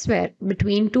it elsewhere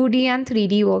between 2D and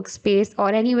 3D workspace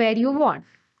or anywhere you want.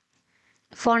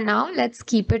 For now, let's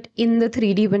keep it in the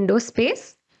 3D window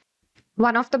space.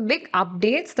 One of the big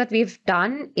updates that we've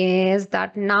done is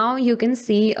that now you can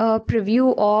see a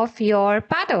preview of your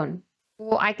pattern.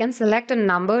 So I can select a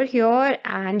number here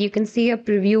and you can see a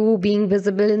preview being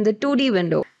visible in the 2D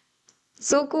window.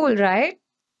 So cool, right?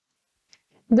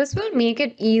 This will make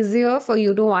it easier for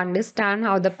you to understand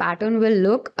how the pattern will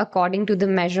look according to the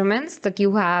measurements that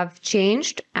you have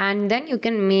changed, and then you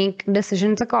can make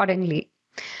decisions accordingly.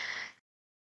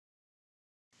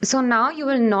 So now you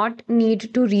will not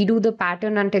need to redo the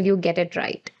pattern until you get it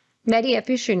right. Very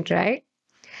efficient, right?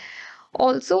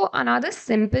 Also, another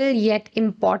simple yet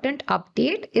important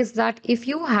update is that if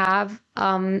you have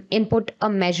input a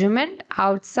measurement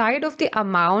outside of the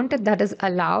amount that is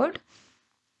allowed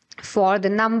for the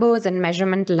numbers and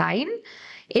measurement line,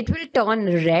 it will turn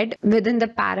red within the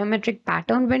parametric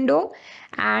pattern window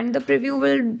and the preview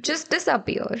will just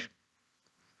disappear.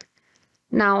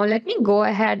 Now let me go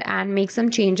ahead and make some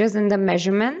changes in the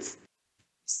measurements.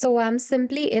 So I'm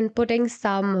simply inputting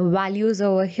some values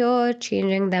over here,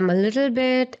 changing them a little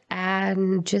bit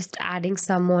and just adding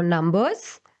some more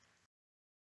numbers.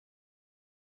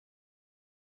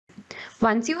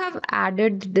 Once you have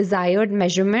added the desired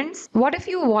measurements, what if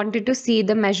you wanted to see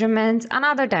the measurements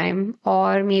another time,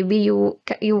 or maybe you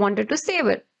wanted to save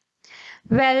it?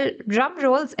 Well, drum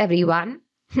rolls everyone.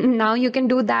 Now you can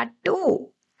do that too.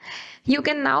 You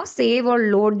can now save or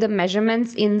load the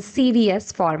measurements in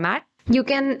CVS format. You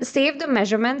can save the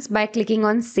measurements by clicking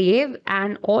on save,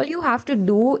 and all you have to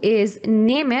do is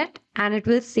name it and it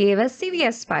will save as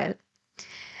CVS file.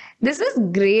 This is a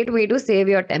great way to save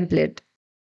your template.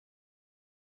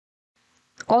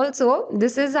 Also,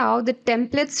 this is how the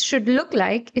templates should look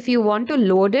like if you want to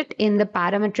load it in the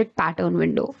parametric pattern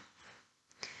window.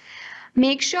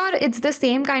 Make sure it's the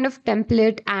same kind of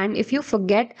template, and if you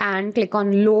forget and click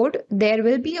on load, there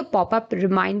will be a pop-up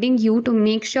reminding you to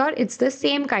make sure it's the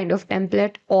same kind of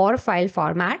template or file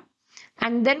format,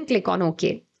 and then click on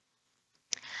OK.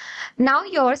 Now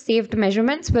your saved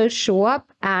measurements will show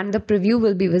up and the preview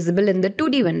will be visible in the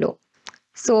 2D window.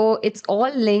 So it's all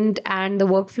linked and the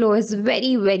workflow is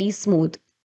very, very smooth.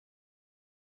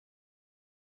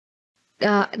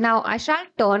 Now I shall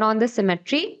turn on the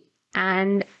symmetry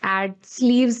and add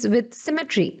sleeves with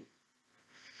symmetry.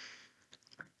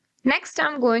 Next,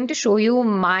 I'm going to show you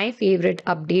my favorite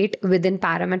update within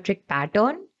parametric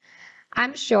pattern.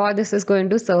 I'm sure this is going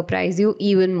to surprise you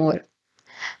even more.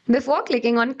 Before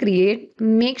clicking on create,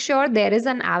 make sure there is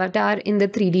an avatar in the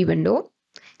 3D window.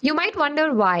 You might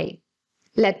wonder why.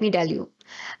 Let me tell you.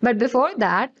 But before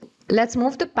that, let's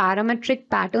move the parametric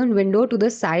pattern window to the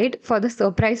side for the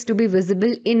surprise to be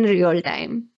visible in real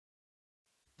time.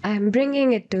 I'm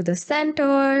bringing it to the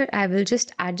center. I will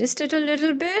just adjust it a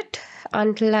little bit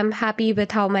until I'm happy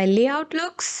with how my layout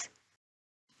looks.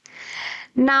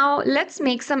 Now let's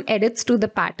make some edits to the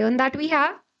pattern that we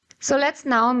have. So let's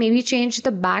now maybe change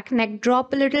the back neck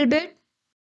drop a little bit.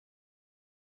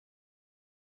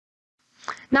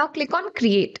 Now click on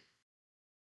create.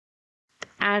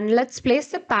 And let's place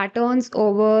the patterns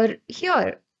over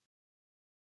here.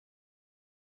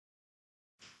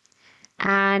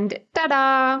 And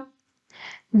ta-da!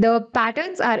 The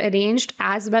patterns are arranged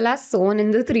as well as shown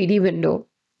in the 3D window.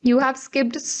 You have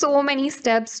skipped so many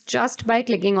steps just by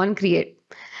clicking on create.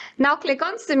 Now click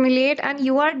on simulate and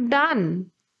you are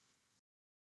done.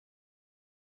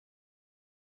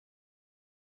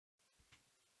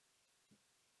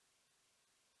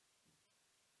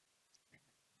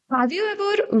 Have you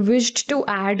ever wished to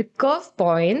add curve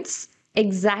points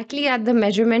exactly at the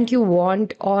measurement you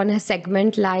want on a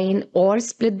segment line or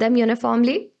split them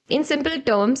uniformly? In simple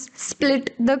terms,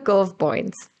 split the curve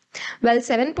points. Well,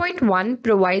 7.1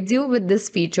 provides you with this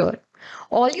feature.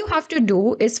 All you have to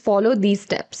do is follow these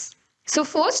steps. So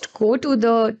first go to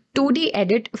the 2D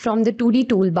edit from the 2D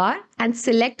toolbar and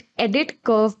select Edit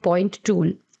Curve Point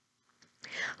tool.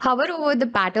 Hover over the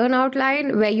pattern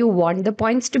outline where you want the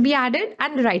points to be added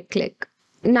and right click.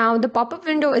 Now the pop-up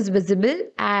window is visible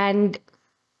and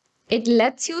it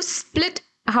lets you split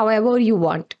however you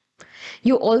want.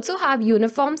 You also have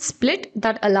uniform split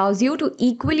that allows you to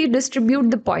equally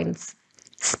distribute the points.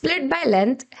 Split by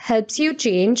length helps you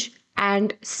change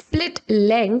and split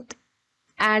length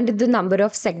and the number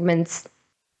of segments.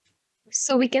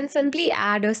 So we can simply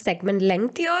add a segment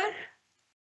length here.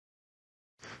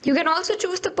 You can also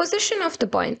choose the position of the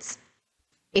points.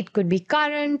 It could be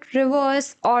current,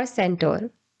 reverse, or center.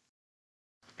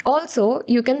 Also,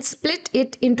 you can split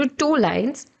it into two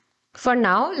lines. For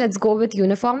now, let's go with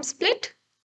uniform split.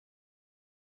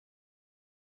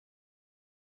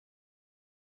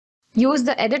 Use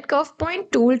the Edit Curve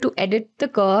Point tool to edit the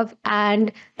curve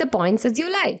and the points as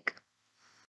you like.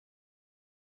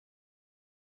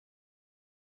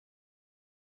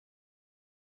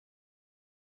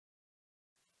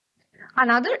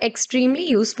 Another extremely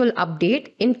useful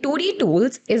update in 2D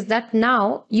tools is that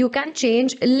now you can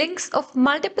change links of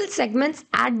multiple segments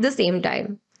at the same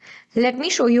time. Let me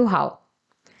show you how.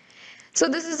 So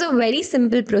this is a very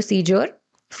simple procedure.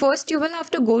 First, you will have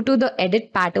to go to the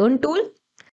Edit Pattern tool.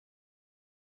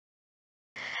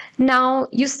 Now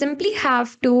you simply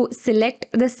have to select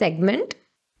the segment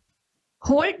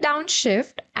Hold down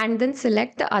Shift and then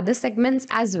select the other segments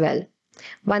as well.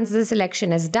 Once the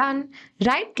selection is done,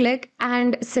 right click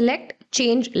and select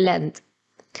Change Length.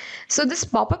 So this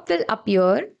pop-up will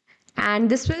appear and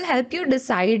this will help you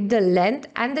decide the length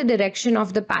and the direction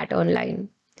of the pattern line.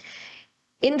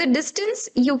 In the distance,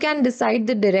 you can decide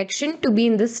the direction to be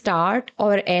in the start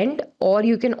or end, or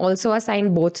you can also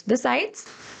assign both the sides.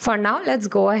 For now, let's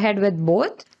go ahead with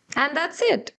both, and that's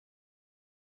it.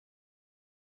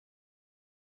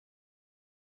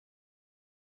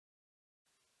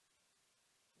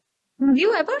 Have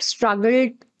you ever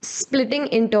struggled splitting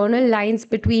internal lines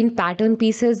between pattern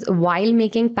pieces while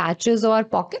making patches or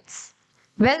pockets?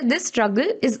 Well, this struggle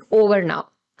is over now.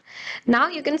 Now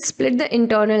you can split the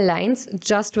internal lines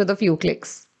just with a few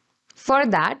clicks. For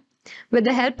that, with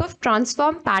the help of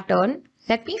Transform Pattern,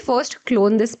 let me first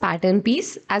clone this pattern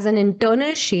piece as an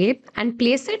internal shape and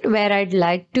place it where I'd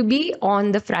like to be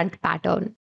on the front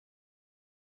pattern.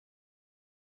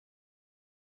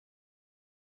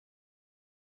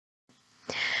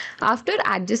 After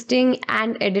adjusting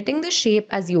and editing the shape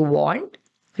as you want,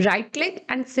 right-click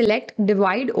and select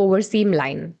Divide over Seam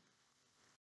Line.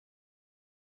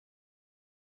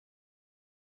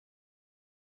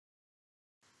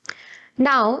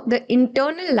 Now, the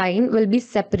internal line will be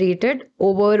separated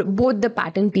over both the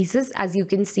pattern pieces as you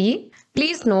can see.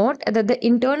 Please note that the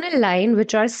internal line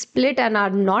which are split and are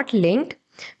not linked,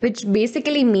 which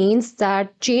basically means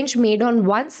that change made on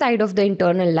one side of the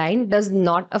internal line does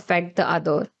not affect the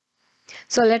other.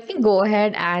 So let me go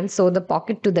ahead and sew the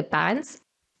pocket to the pants.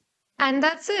 And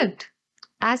that's it.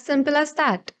 As simple as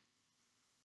that.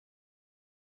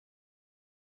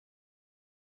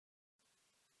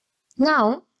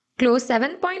 Now, CLO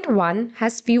 7.1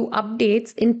 has few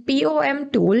updates in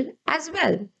POM tool as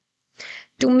well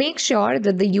to make sure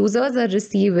that the users are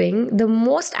receiving the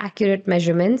most accurate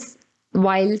measurements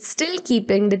while still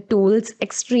keeping the tools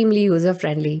extremely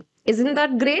user-friendly. Isn't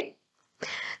that great?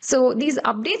 So these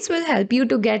updates will help you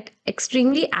to get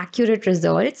extremely accurate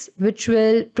results, which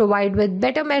will provide with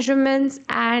better measurements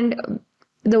and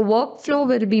the workflow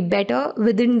will be better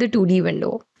within the 2D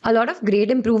window. A lot of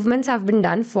great improvements have been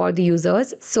done for the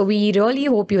users, so we really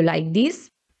hope you like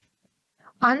these.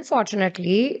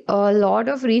 Unfortunately, a lot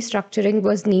of restructuring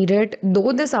was needed.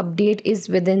 Though this update is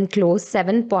within CLO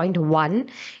 7.1,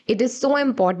 it is so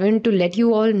important to let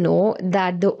you all know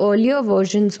that the earlier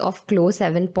versions of CLO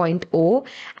 7.0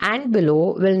 and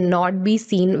below will not be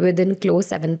seen within CLO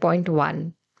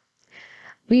 7.1.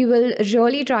 We will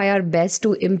really try our best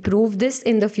to improve this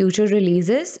in the future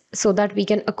releases so that we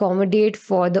can accommodate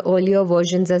for the earlier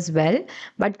versions as well,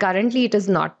 but currently it is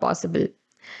not possible.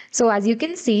 So as you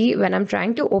can see, when I'm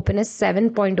trying to open a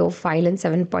 7.0 file in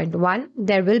 7.1,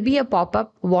 there will be a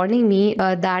pop-up warning me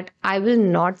that I will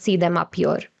not see them up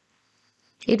here.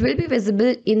 It will be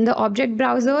visible in the object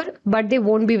browser, but they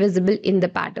won't be visible in the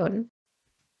pattern.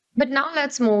 But now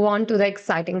let's move on to the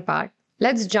exciting part.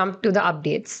 Let's jump to the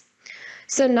updates.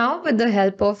 So now with the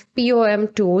help of POM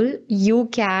tool, you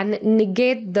can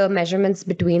negate the measurements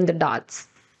between the dots.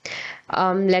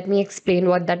 Let me explain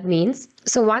what that means.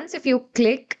 So once if you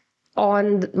click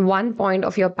on one point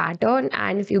of your pattern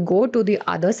and if you go to the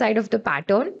other side of the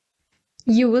pattern,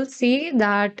 you will see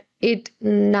that it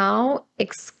now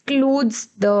excludes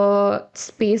the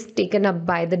space taken up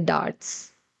by the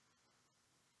darts.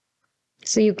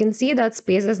 So you can see that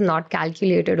space is not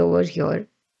calculated over here.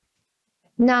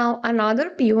 Now another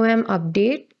POM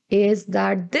update is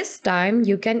that this time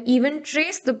you can even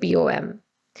trace the POM.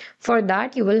 For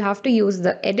that, you will have to use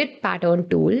the Edit Pattern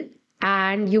tool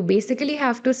and you basically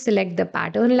have to select the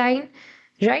pattern line,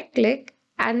 right click,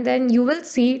 and then you will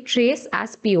see Trace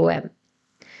as POM.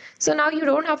 So now you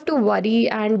don't have to worry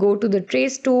and go to the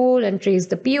Trace tool and trace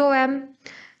the POM.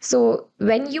 So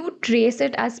when you trace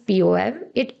it as POM,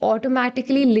 it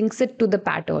automatically links it to the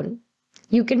pattern.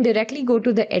 You can directly go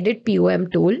to the Edit POM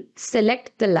tool,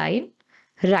 select the line,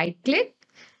 right click,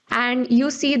 and you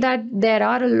see that there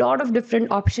are a lot of different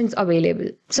options available.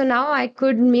 So now I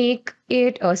could make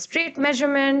it a straight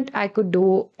measurement, I could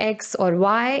do X or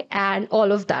Y and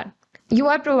all of that. You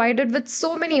are provided with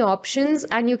so many options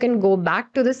and you can go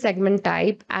back to the segment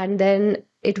type and then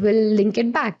it will link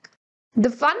it back. The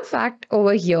fun fact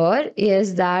over here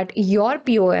is that your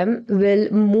POM will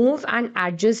move and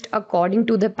adjust according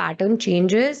to the pattern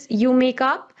changes you make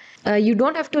up. You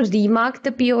don't have to remark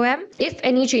the POM if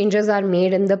any changes are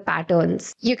made in the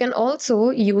patterns. You can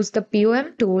also use the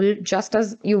POM tool just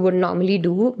as you would normally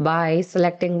do by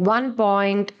selecting one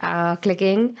point,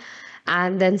 clicking,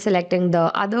 and then selecting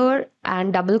the other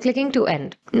and double clicking to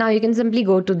end. Now you can simply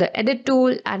go to the edit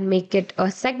tool and make it a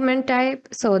segment type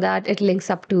so that it links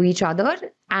up to each other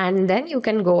and then you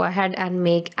can go ahead and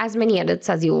make as many edits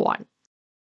as you want.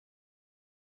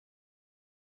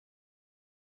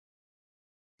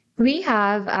 We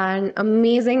have an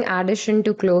amazing addition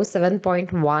to CLO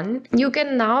 7.1. You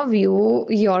can now view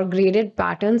your graded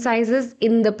pattern sizes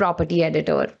in the property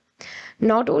editor.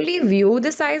 Not only view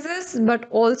the sizes, but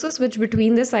also switch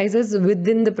between the sizes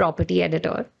within the property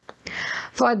editor.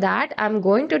 For that, I'm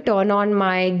going to turn on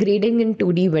my grading in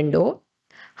 2D window.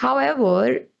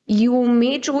 However, you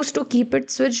may choose to keep it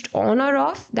switched on or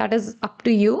off. That is up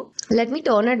to you. Let me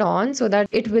turn it on so that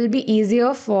it will be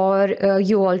easier for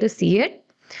you all to see it.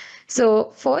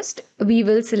 So first we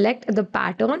will select the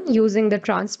pattern using the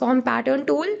transform pattern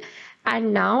tool,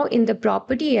 and now in the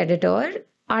property editor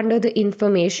under the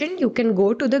information you can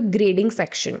go to the grading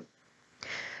section.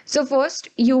 So first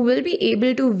you will be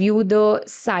able to view the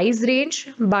size range,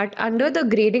 but under the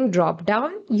grading drop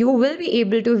down you will be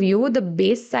able to view the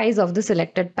base size of the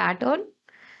selected pattern,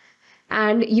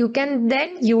 and you can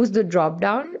then use the drop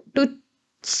down to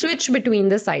switch between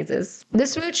the sizes.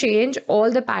 This will change all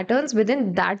the patterns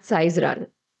within that size run.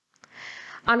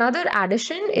 Another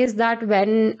addition is that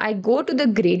when I go to the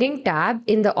grading tab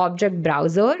in the object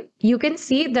browser, you can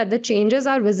see that the changes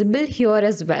are visible here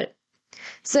as well.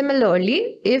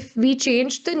 Similarly, if we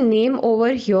change the name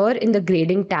over here in the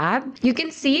grading tab, you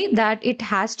can see that it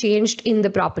has changed in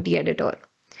the property editor.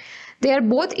 They are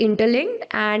both interlinked,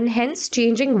 and hence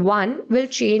changing one will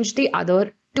change the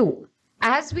other two.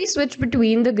 As we switch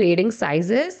between the grading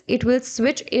sizes, it will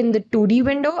switch in the 2D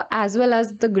window as well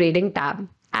as the grading tab,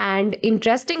 and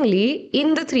interestingly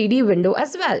in the 3D window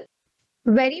as well.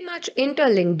 Very much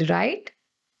interlinked, right?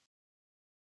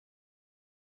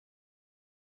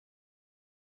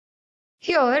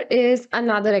 Here is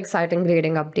another exciting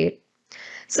grading update.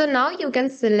 So now you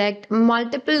can select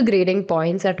multiple grading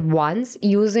points at once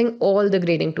using all the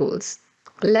grading tools.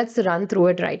 Let's run through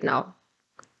it right now.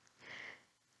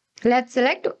 Let's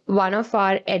select one of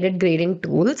our edit grading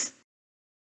tools.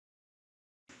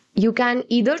 You can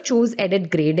either choose edit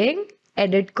grading,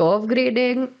 edit curve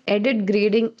grading, edit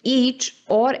grading each,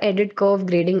 or edit curve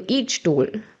grading each tool.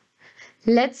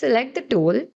 Let's select the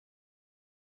tool.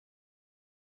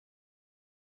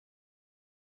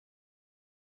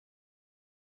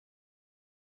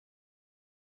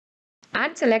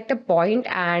 And select a point,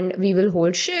 and we will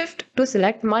hold shift to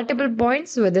select multiple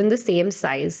points within the same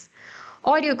size.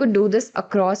 Or you could do this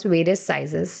across various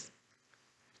sizes.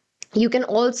 You can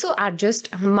also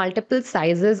adjust multiple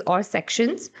sizes or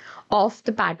sections of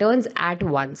the patterns at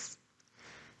once.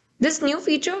 This new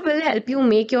feature will help you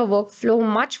make your workflow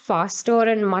much faster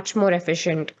and much more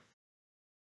efficient.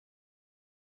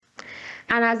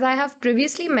 And as I have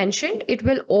previously mentioned, it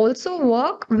will also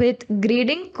work with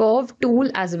grading curve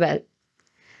tool as well.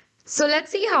 So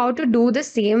let's see how to do the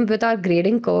same with our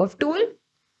grading curve tool.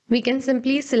 We can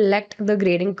simply select the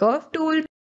grading curve tool.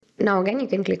 Now again, you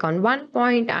can click on one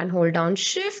point and hold down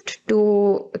shift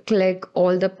to click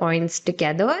all the points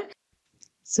together.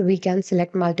 So we can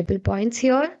select multiple points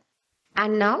here.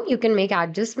 And now you can make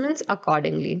adjustments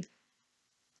accordingly.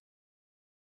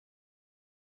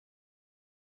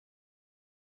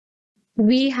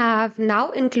 We have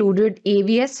now included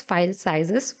AVS file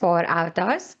sizes for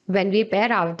avatars when we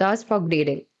pair avatars for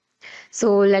grading.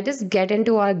 So let us get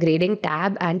into our grading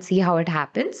tab and see how it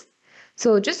happens.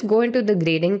 So just go into the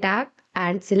grading tab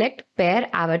and select pair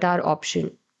avatar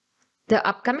option. The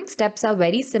upcoming steps are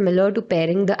very similar to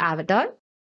pairing the avatar.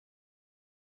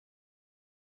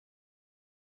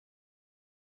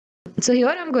 So here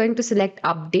I'm going to select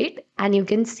update, and you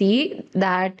can see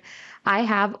that I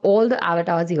have all the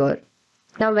avatars here.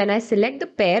 Now when I select the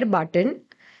pair button,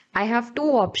 I have two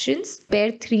options: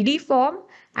 pair 3D form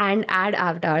and add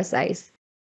avatar size.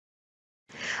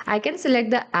 I can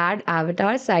select the add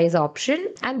avatar size option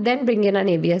and then bring in an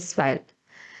AVS file.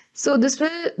 So this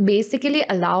will basically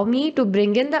allow me to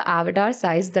bring in the avatar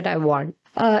size that I want.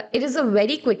 It is a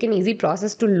very quick and easy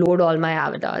process to load all my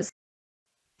avatars.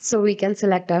 So we can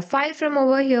select our file from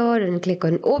over here and click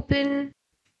on open.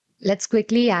 Let's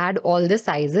quickly add all the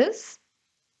sizes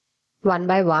one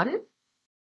by one.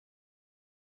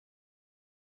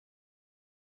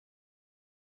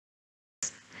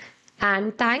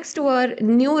 And thanks to our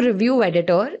new review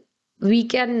editor, we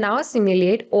can now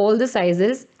simulate all the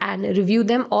sizes and review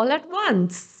them all at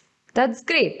once. That's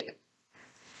great.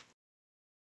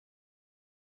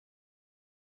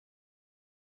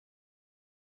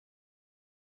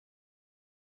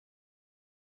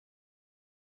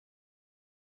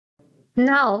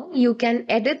 Now you can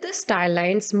edit the style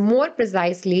lines more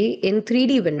precisely in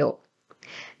 3D window.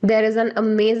 There is an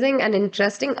amazing and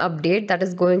interesting update that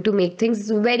is going to make things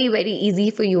very easy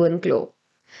for you in CLO.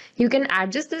 You can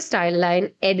adjust the style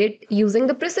line edit using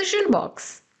the precision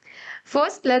box.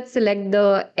 First, let's select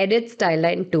the edit style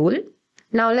line tool.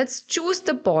 Now let's choose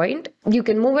the point. You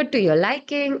can move it to your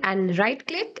liking and right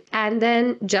click and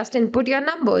then just input your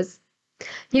numbers.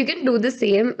 You can do the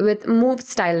same with move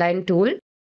style line tool.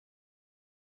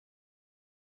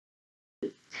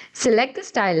 Select the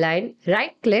style line,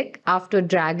 right click after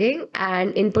dragging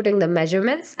and inputting the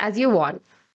measurements as you want.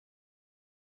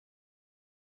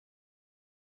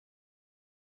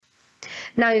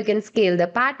 Now you can scale the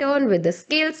pattern with the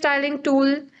scale styling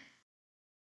tool.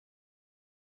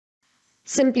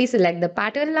 Simply select the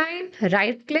pattern line,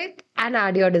 right click and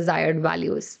add your desired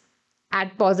values.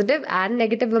 Add positive and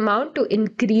negative amount to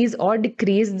increase or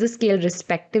decrease the scale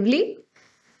respectively.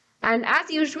 And as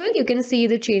usual, you can see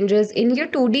the changes in your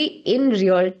 2D in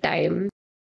real time.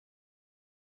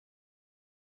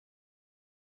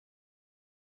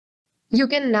 You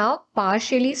can now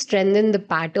partially strengthen the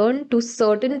pattern to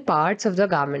certain parts of the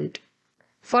garment.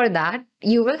 For that,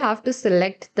 you will have to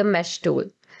select the mesh tool.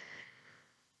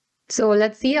 So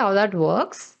let's see how that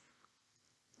works.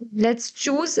 Let's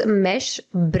choose mesh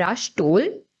brush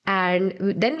tool and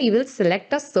then we will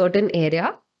select a certain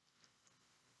area.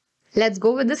 Let's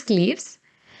go with the sleeves.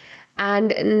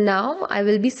 And now I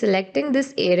will be selecting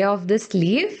this area of the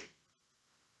sleeve.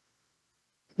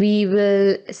 We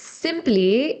will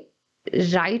simply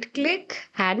right click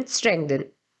and strengthen.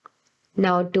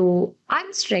 Now to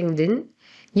unstrengthen,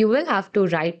 you will have to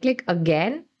right click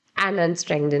again and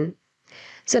unstrengthen.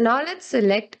 So now let's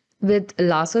select with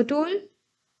lasso tool.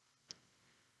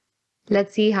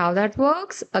 Let's see how that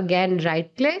works. Again,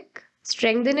 right click,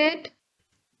 strengthen it.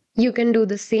 You can do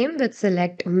the same with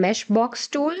select mesh box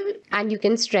tool and you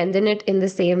can strengthen it in the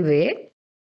same way.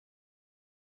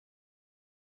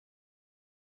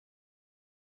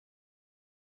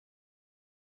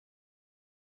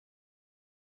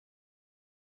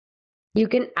 You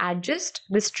can adjust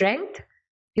the strength.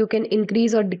 You can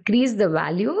increase or decrease the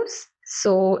values.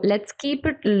 So let's keep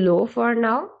it low for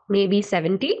now, maybe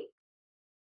 70.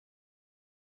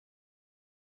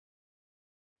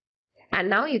 And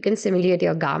now you can simulate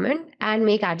your garment and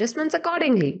make adjustments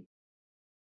accordingly.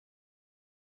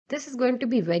 This is going to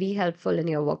be very helpful in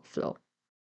your workflow.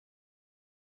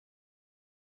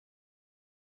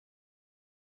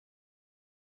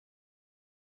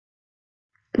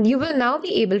 You will now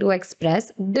be able to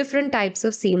express different types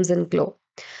of seams in CLO.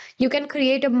 You can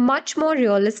create a much more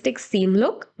realistic seam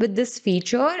look with this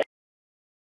feature.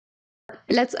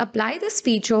 Let's apply this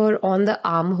feature on the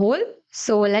armhole.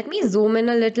 So let me zoom in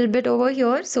a little bit over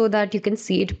here so that you can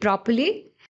see it properly.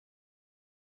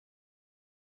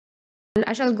 And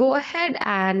I shall go ahead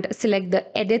and select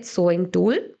the edit sewing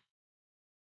tool.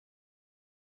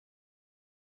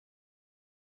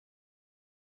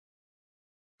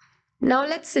 Now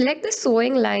let's select the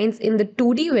sewing lines in the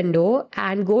 2D window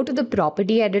and go to the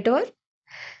property editor.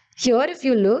 Here, if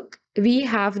you look, we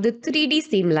have the 3D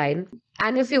seam line.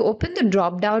 And if you open the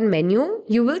drop down menu,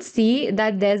 you will see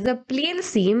that there's a plain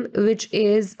seam, which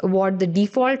is what the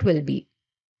default will be.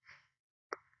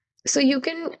 So you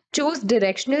can choose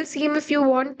directional seam if you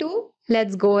want to.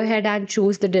 Let's go ahead and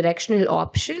choose the directional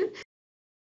option.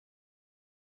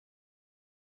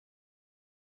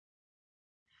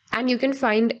 And you can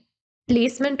find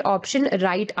placement option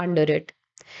right under it.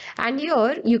 And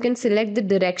here you can select the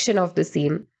direction of the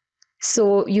seam.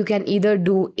 So you can either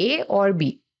do A or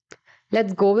B.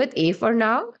 Let's go with A for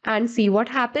now and see what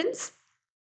happens.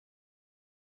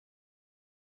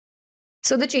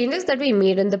 So the changes that we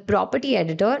made in the property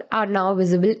editor are now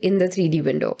visible in the 3D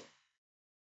window.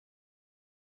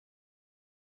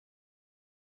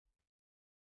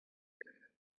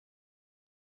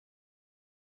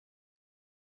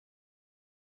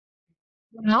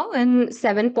 Now in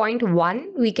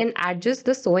 7.1, we can adjust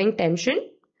the sewing tension.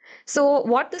 So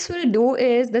what this will do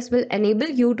is this will enable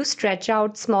you to stretch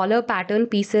out smaller pattern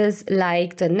pieces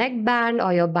like the neckband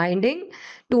or your binding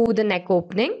to the neck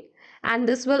opening. And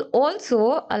this will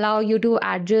also allow you to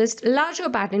adjust larger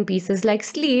pattern pieces like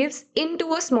sleeves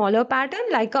into a smaller pattern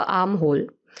like an armhole.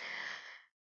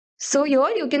 So here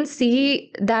you can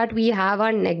see that we have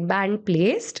our neckband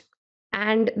placed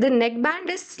and the neckband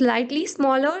is slightly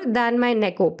smaller than my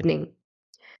neck opening.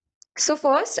 So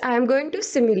first I am going to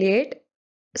simulate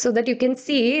so that you can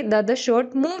see that the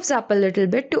shirt moves up a little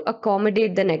bit to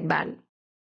accommodate the neckband.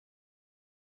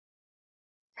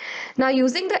 Now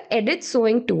using the edit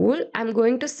sewing tool, I'm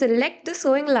going to select the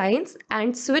sewing lines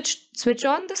and switch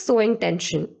on the sewing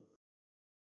tension.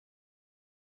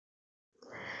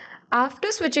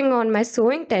 After switching on my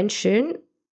sewing tension,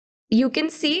 you can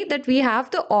see that we have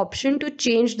the option to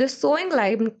change the sewing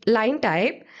line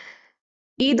type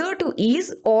either to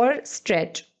ease or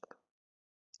stretch.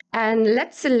 And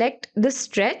let's select the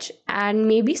stretch and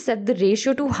maybe set the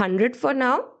ratio to 100 for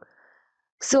now.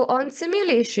 So on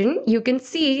simulation, you can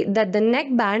see that the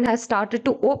neckband has started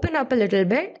to open up a little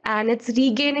bit and it's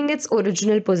regaining its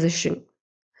original position.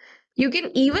 You can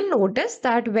even notice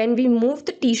that when we move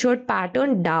the t-shirt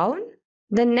pattern down,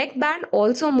 the neckband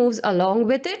also moves along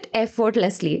with it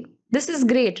effortlessly. This is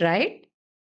great, right?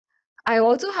 I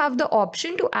also have the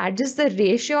option to adjust the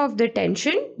ratio of the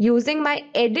tension using my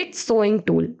Edit Sewing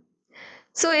tool.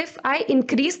 So if I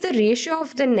increase the ratio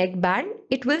of the neckband,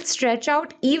 it will stretch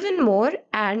out even more,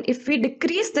 and if we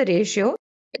decrease the ratio,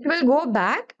 it will go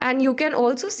back, and you can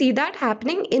also see that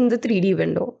happening in the 3D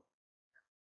window.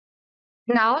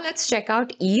 Now let's check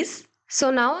out ease. So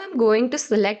now I'm going to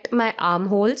select my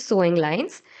armhole sewing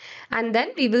lines, and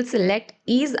then we will select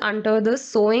ease under the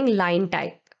sewing line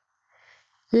type.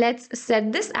 Let's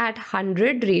set this at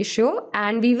 100 ratio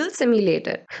and we will simulate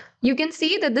it. You can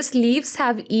see that the sleeves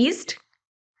have eased.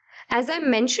 As I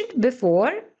mentioned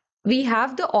before, we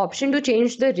have the option to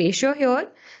change the ratio here.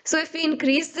 So if we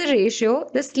increase the ratio,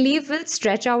 the sleeve will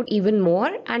stretch out even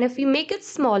more, and if we make it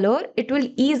smaller, it will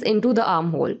ease into the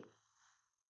armhole.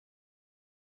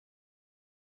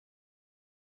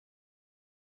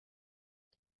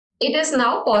 It is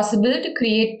now possible to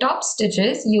create top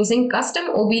stitches using custom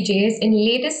OBJs in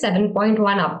latest 7.1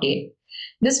 update.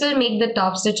 This will make the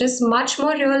top stitches much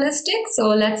more realistic, so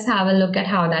let's have a look at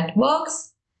how that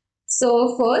works.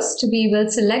 So first we will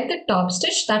select the top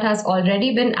stitch that has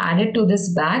already been added to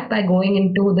this bag by going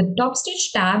into the top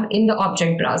stitch tab in the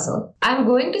object browser. I'm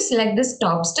going to select this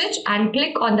top stitch and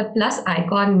click on the plus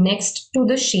icon next to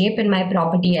the shape in my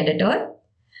property editor.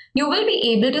 You will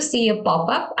be able to see a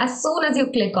pop-up as soon as you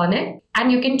click on it,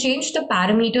 and you can change the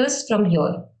parameters from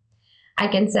here. I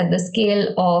can set the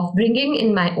scale of bringing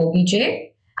in my OBJ,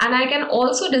 and I can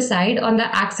also decide on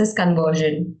the axis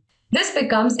conversion. This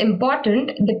becomes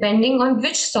important depending on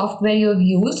which software you have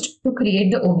used to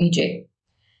create the OBJ.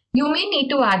 You may need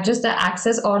to adjust the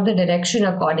axis or the direction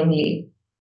accordingly.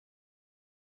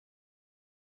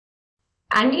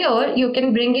 And here you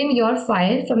can bring in your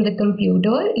file from the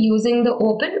computer using the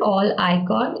Open All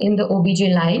icon in the OBJ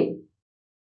line.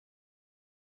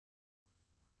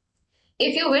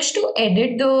 If you wish to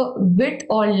edit the width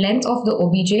or length of the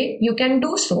OBJ, you can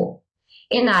do so.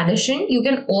 In addition, you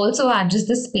can also adjust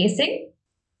the spacing.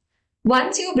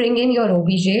 Once you bring in your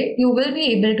OBJ, you will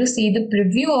be able to see the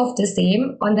preview of the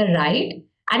same on the right.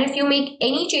 And if you make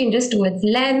any changes to its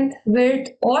length,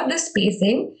 width, or the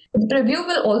spacing, the preview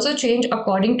will also change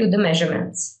according to the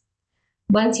measurements.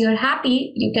 Once you're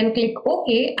happy, you can click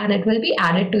OK and it will be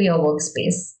added to your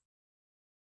workspace.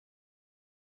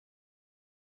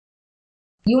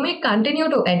 You may continue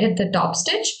to edit the top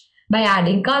stitch by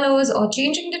adding colors or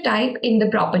changing the type in the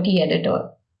property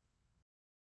editor.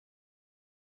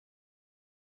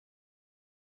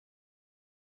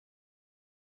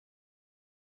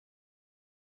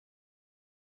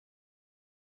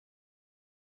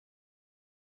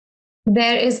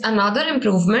 There is another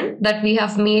improvement that we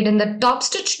have made in the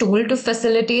Topstitch tool to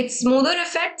facilitate smoother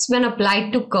effects when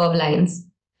applied to curve lines.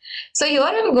 So here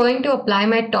I'm going to apply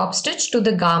my Topstitch to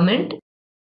the garment.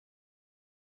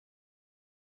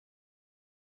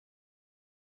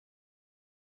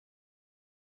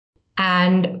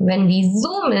 And when we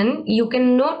zoom in, you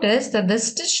can notice that the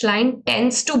stitch line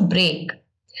tends to break.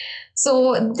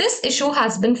 So this issue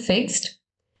has been fixed.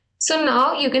 So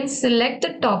now you can select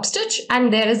the top stitch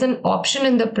and there is an option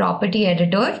in the property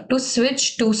editor to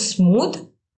switch to smooth.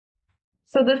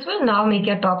 So this will now make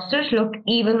your top stitch look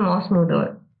even more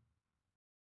smoother.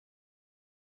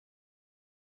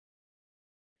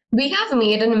 We have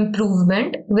made an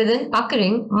improvement within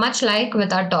puckering, much like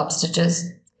with our top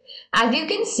stitches. As you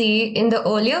can see, in the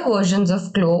earlier versions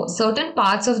of CLO, certain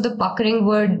parts of the puckering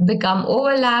would become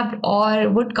overlapped or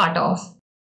would cut off.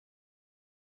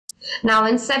 Now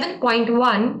in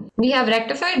 7.1, we have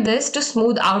rectified this to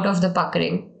smooth out of the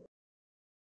puckering.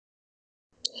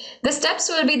 The steps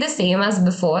will be the same as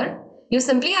before. You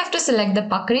simply have to select the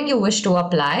puckering you wish to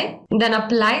apply, then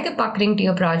apply the puckering to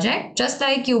your project just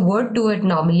like you would do it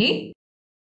normally.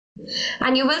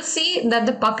 And you will see that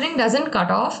the puckering doesn't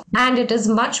cut off and it is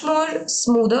much more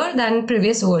smoother than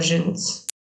previous versions.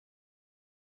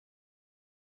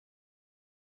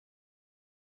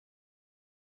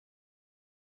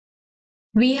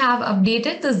 We have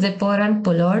updated the zipper and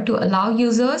puller to allow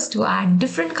users to add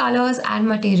different colors and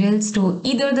materials to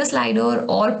either the slider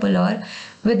or puller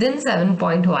within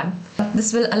 7.1.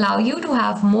 This will allow you to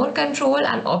have more control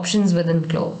and options within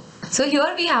CLO. So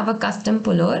here we have a custom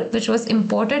puller which was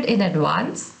imported in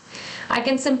advance. I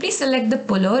can simply select the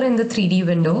puller in the 3D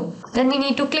window. Then we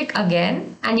need to click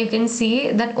again, and you can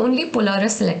see that only puller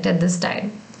is selected this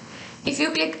time. If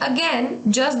you click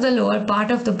again, just the lower part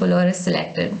of the puller is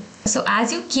selected. So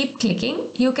as you keep clicking,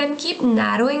 you can keep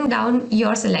narrowing down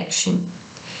your selection.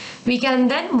 We can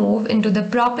then move into the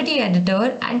property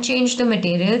editor and change the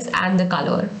materials and the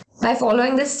color. By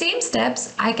following the same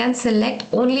steps, I can select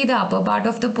only the upper part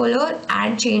of the puller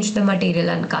and change the material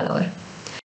and color.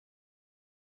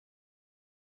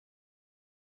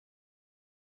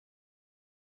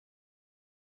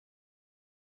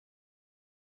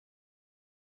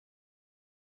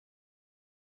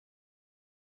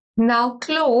 Now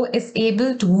CLO is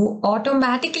able to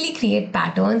automatically create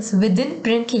patterns within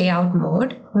print layout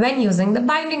mode when using the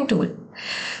binding tool.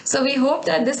 So we hope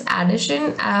that this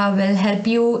addition will help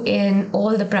you in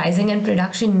all the pricing and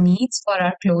production needs for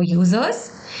our CLO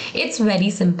users. It's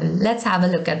very simple. Let's have a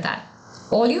look at that.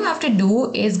 All you have to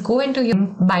do is go into your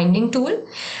binding tool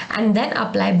and then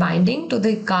apply binding to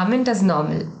the garment as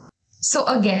normal. So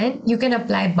again, you can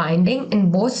apply binding in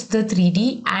both the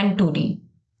 3D and 2D.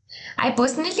 I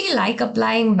personally like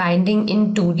applying binding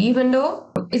in 2D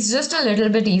window. It's just a little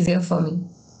bit easier for me.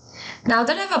 Now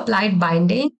that I've applied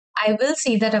binding, I will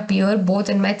see that appear both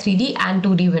in my 3D and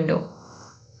 2D window.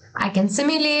 I can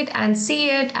simulate and see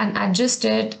it and adjust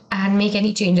it and make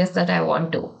any changes that I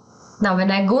want to. Now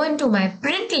when I go into my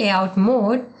print layout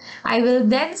mode, I will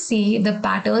then see the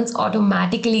patterns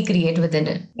automatically create within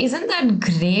it. Isn't that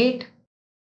great?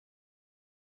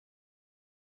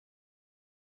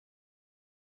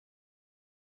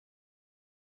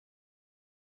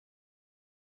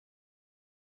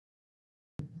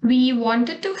 We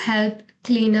wanted to help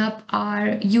clean up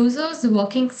our users'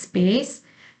 working space,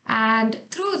 and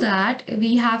through that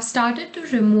we have started to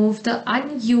remove the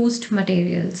unused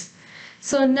materials.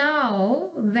 So now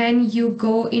when you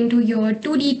go into your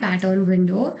 2D pattern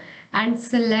window and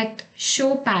select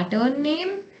Show Pattern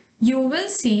Name, you will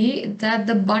see that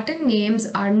the button names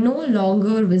are no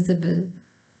longer visible.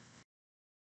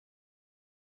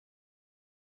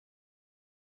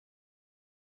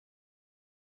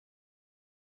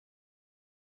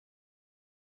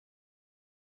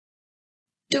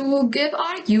 To give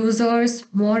our users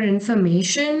more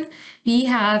information, we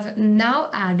have now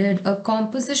added a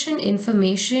composition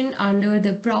information under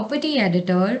the property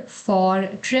editor for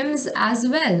trims as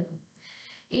well.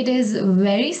 It is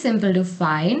very simple to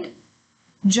find.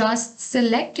 Just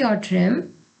select your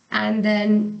trim, and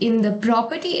then in the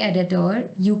property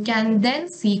editor, you can then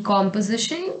see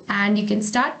composition and you can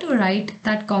start to write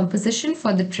that composition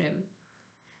for the trim.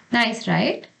 Nice,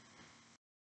 right?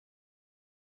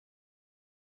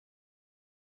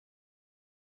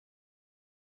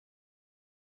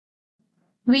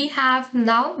 We have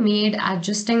now made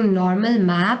adjusting normal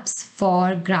maps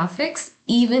for graphics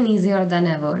even easier than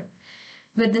ever.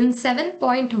 Within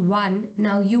 7.1,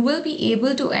 now you will be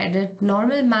able to edit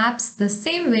normal maps the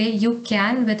same way you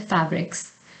can with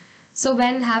fabrics. So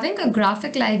when having a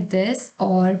graphic like this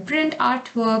or print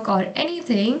artwork or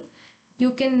anything,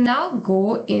 you can now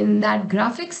go in that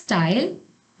graphic style,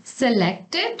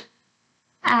 select it,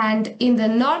 and in the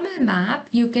normal map,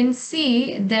 you can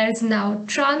see there's now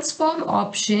transform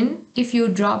option if you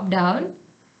drop down,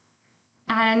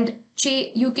 and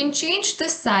you can change the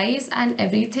size and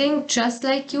everything just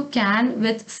like you can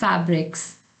with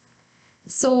fabrics.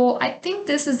 So I think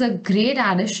this is a great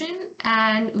addition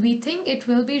and we think it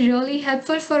will be really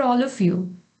helpful for all of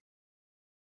you.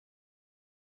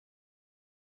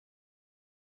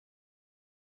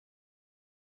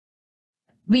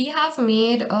 We have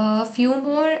made a few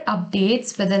more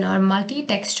updates within our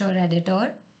multi-texture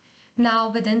editor. Now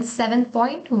within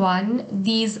 7.1,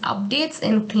 these updates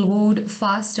include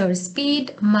faster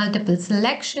speed, multiple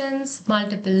selections,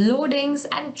 multiple loadings,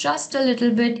 and just a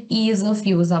little bit ease of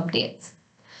use updates.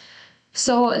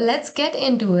 So let's get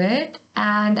into it.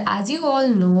 And as you all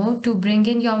know, to bring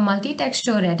in your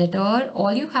multi-texture editor,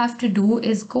 all you have to do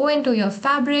is go into your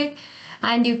fabric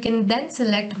and you can then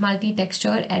select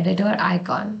multi-texture editor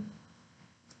icon.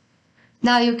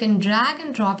 Now you can drag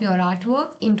and drop your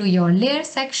artwork into your layer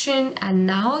section, and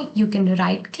now you can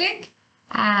right click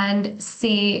and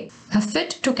say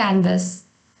fit to canvas.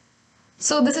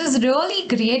 So this is really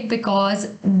great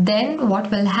because then what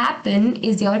will happen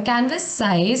is your canvas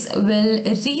size will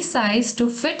resize to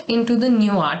fit into the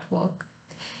new artwork.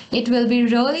 It will be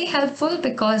really helpful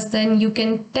because then you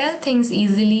can tell things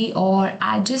easily or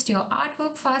adjust your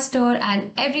artwork faster,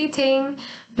 and everything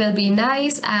will be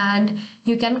nice, and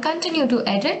you can continue to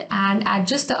edit and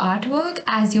adjust the artwork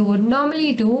as you would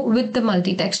normally do with the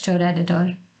multi-texture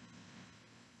editor.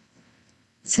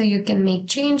 So you can make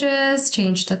changes,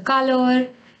 change the color,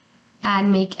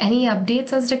 and make any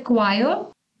updates as required.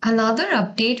 Another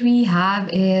update we have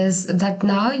is that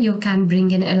now you can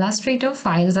bring in Illustrator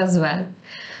files as well.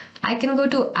 I can go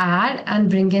to add and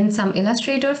bring in some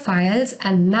Illustrator files,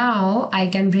 and now I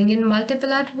can bring in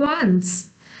multiple at once.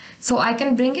 So I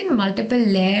can bring in multiple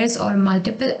layers or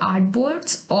multiple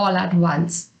artboards all at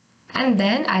once. And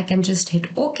then I can just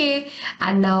hit OK,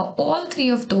 and now all three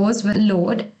of those will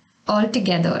load all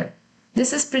together.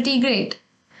 This is pretty great.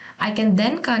 I can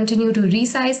then continue to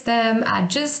resize them,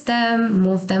 adjust them,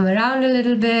 move them around a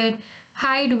little bit,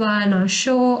 hide one or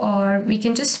show, or we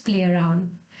can just play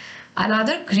around.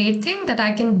 Another great thing that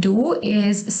I can do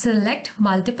is select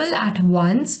multiple at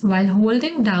once while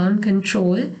holding down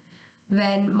Control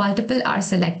when multiple are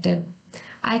selected.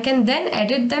 I can then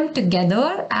edit them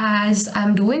together as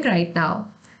I'm doing right now.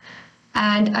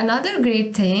 And another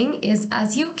great thing is,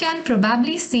 as you can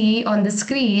probably see on the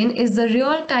screen, is the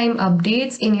real-time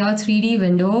updates in your 3D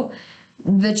window,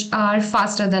 which are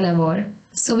faster than ever.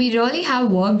 So we really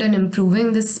have worked on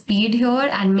improving the speed here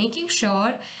and making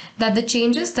sure that the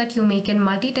changes that you make in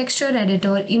multi-texture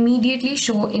editor immediately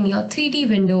show in your 3D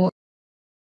window.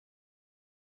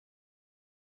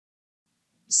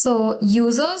 So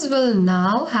users will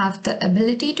now have the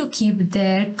ability to keep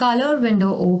their color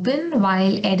window open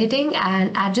while editing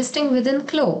and adjusting within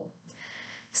CLO.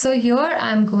 So here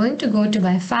I'm going to go to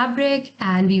my fabric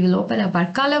and we will open up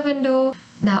our color window.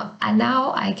 Now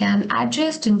I can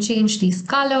adjust and change these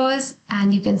colors,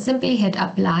 and you can simply hit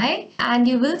apply and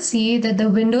you will see that the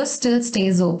window still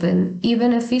stays open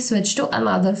even if we switch to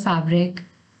another fabric.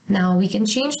 Now we can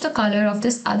change the color of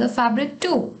this other fabric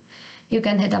too. You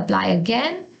can hit apply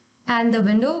again and the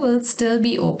window will still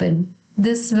be open.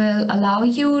 This will allow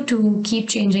you to keep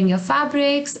changing your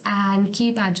fabrics and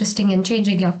keep adjusting and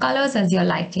changing your colors as you're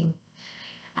liking.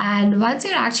 And once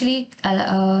you're actually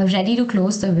ready to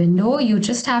close the window, you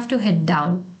just have to hit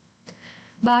down.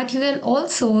 But you can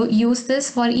also use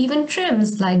this for even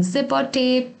trims like zipper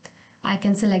tape. I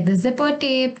can select the zipper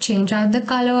tape, change out the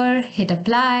color, hit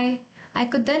apply. I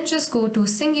could then just go to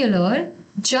singular,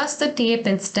 just the tape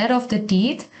instead of the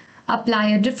teeth,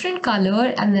 apply a different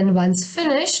color, and then once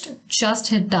finished, just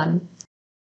hit done.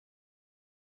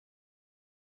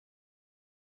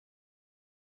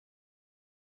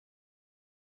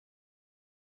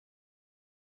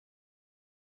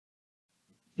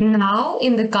 Now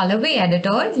in the colorway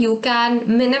editor, you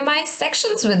can minimize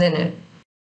sections within it.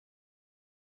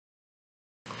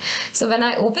 So when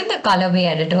I open the colorway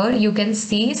editor, you can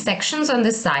see sections on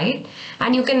the side,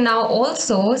 and you can now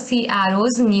also see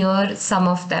arrows near some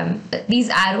of them. These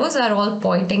arrows are all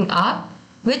pointing up,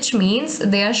 which means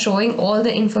they are showing all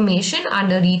the information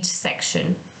under each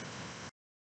section.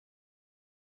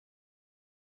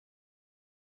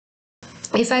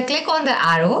 If I click on the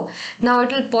arrow, now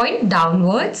it will point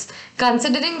downwards,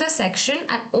 considering the section,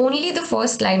 and only the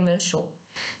first line will show,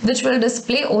 which will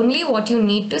display only what you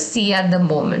need to see at the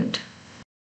moment.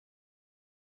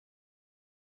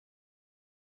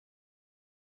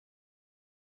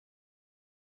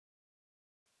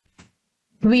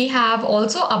 We have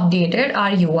also updated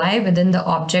our UI within the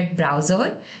object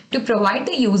browser to provide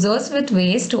the users with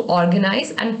ways to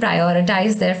organize and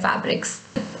prioritize their fabrics.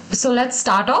 So let's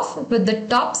start off with the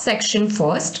top section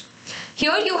first.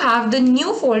 Here you have the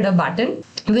new folder button,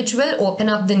 which will open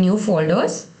up the new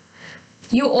folders.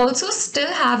 You also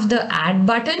still have the add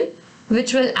button,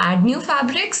 which will add new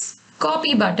fabrics,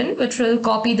 copy button, which will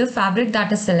copy the fabric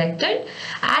that is selected,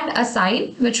 and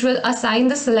assign, which will assign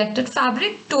the selected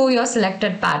fabric to your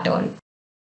selected pattern.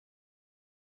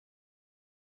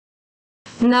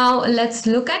 Now let's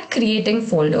look at creating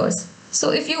folders.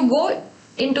 So if you go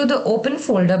into the open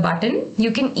folder button,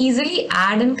 you can easily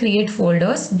add and create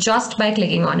folders just by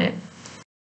clicking on it.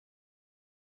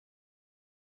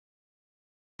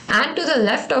 And to the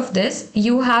left of this,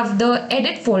 you have the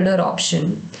edit folder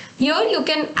option. Here you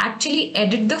can actually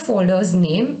edit the folder's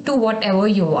name to whatever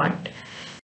you want.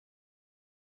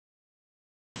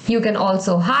 You can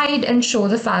also hide and show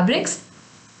the fabrics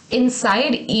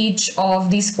inside each of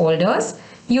these folders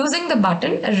using the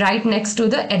button right next to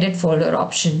the edit folder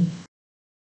option.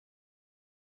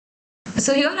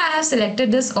 So here I have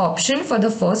selected this option for the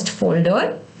first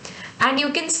folder, and you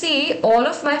can see all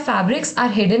of my fabrics are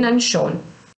hidden and shown.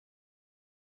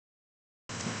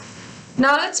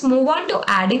 Now let's move on to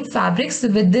adding fabrics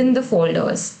within the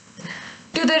folders.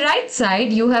 To the right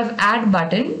side, you have add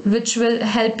button, which will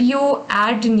help you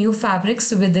add new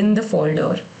fabrics within the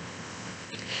folder.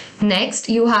 Next,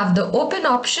 you have the open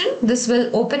option. This will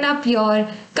open up your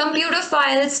computer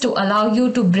files to allow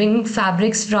you to bring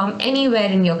fabrics from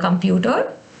anywhere in your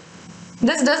computer.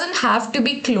 This doesn't have to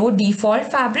be CLO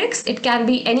default fabrics. It can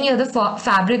be any other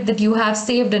fabric that you have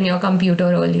saved in your computer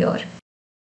earlier.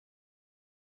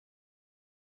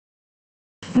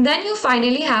 Then you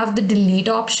finally have the delete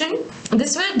option.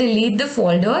 This will delete the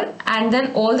folder, and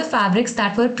then all the fabrics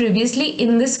that were previously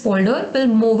in this folder will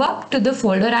move up to the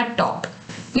folder at top.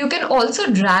 You can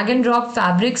also drag and drop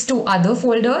fabrics to other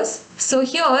folders. So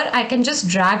here I can just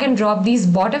drag and drop these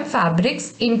bottom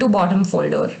fabrics into bottom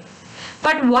folder.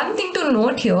 But one thing to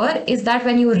note here is that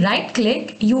when you right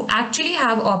click, you actually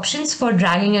have options for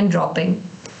dragging and dropping.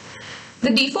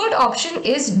 The default option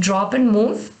is drop and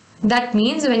move. That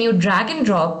means when you drag and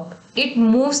drop, it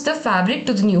moves the fabric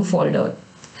to the new folder.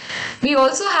 We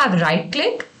also have right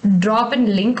click, drop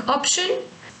and link option.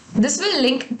 This will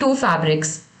link two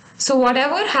fabrics. So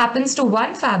whatever happens to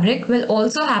one fabric will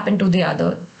also happen to the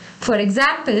other. For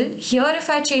example, here if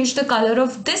I change the color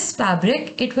of this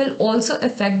fabric, it will also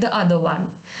affect the other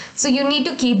one. So you need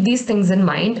to keep these things in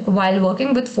mind while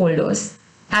working with folders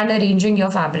and arranging your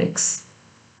fabrics.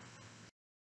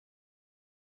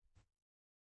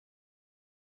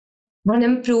 An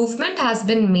improvement has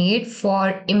been made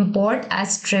for import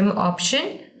as trim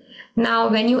option. Now,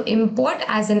 when you import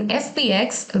as an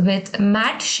FBX with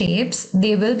matte shapes,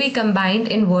 they will be combined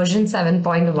in version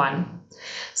 7.1.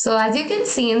 So as you can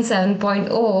see in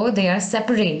 7.0, they are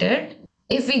separated.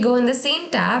 If we go in the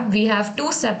same tab, we have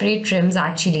two separate trims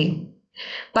actually.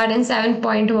 But in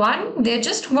 7.1, they're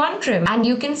just one trim and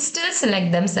you can still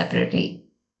select them separately.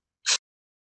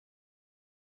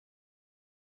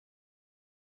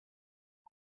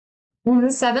 In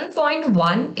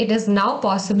 7.1, it is now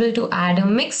possible to add a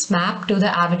mix map to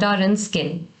the avatar and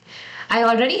skin. I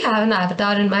already have an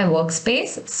avatar in my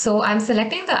workspace, so I'm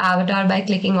selecting the avatar by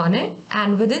clicking on it,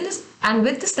 and with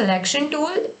the selection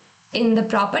tool in the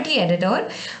property editor,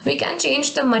 we can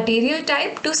change the material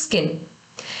type to skin.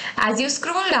 As you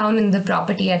scroll down in the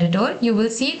property editor, you will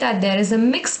see that there is a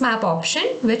mix map option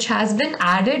which has been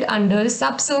added under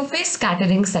subsurface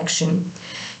scattering section.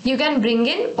 You can bring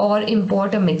in or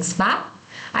import a mix map.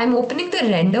 I'm opening the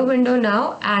render window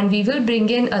now and we will bring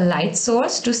in a light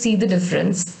source to see the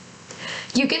difference.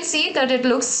 You can see that it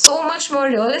looks so much more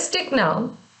realistic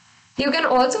now. You can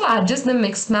also adjust the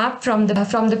mix map from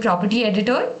the property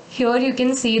editor. Here you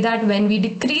can see that when we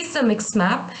decrease the mix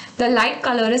map, the light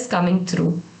color is coming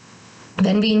through.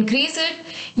 When we increase it,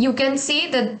 you can see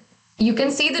the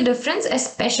difference,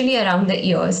 especially around the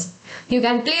ears. You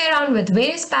can play around with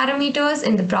various parameters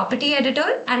in the property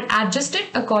editor and adjust it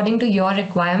according to your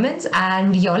requirements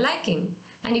and your liking,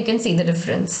 and you can see the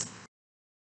difference.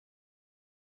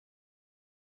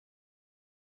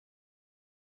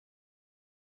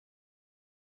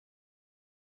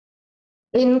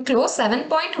 In CLO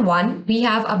 7.1, we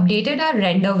have updated our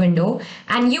render window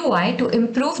and UI to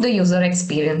improve the user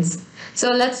experience.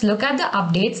 So let's look at the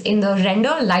updates in the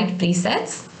render light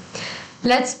presets.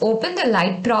 Let's open the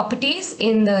light properties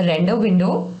in the render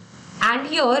window, and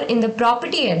here in the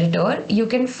property editor, you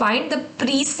can find the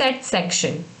preset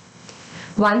section.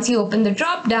 Once you open the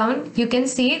drop down, you can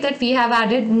see that we have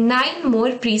added 9 more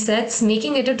presets,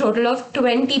 making it a total of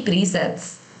 20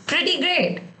 presets. Pretty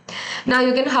great. Now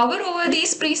you can hover over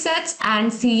these presets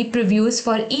and see previews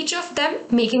for each of them,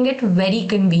 making it very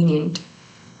convenient.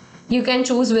 You can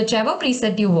choose whichever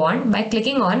preset you want by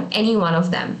clicking on any one of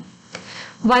them.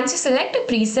 Once you select a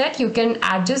preset, you can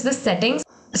adjust the settings,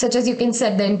 such as you can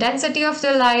set the intensity of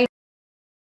the light.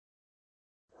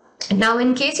 Now,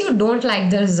 in case you don't like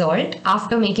the result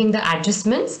after making the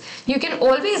adjustments, you can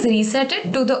always reset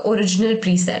it to the original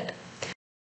preset.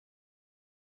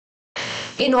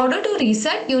 In order to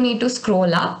reset, you need to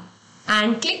scroll up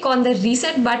and click on the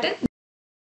reset button.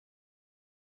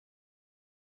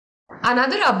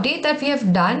 Another update that we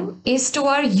have done is to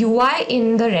our UI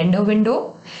in the render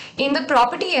window. In the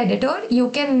property editor,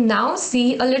 you can now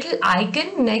see a little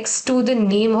icon next to the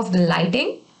name of the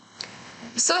lighting.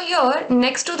 So here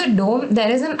next to the dome, there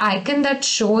is an icon that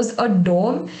shows a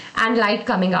dome and light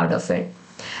coming out of it.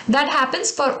 That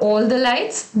happens for all the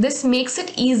lights. This makes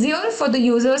it easier for the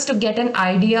users to get an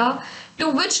idea to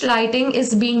which lighting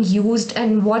is being used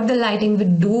and what the lighting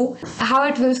will do, how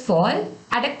it will fall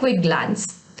at a quick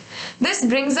glance. This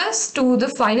brings us to the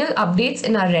final updates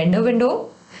in our render window.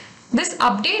 This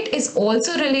update is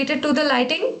also related to the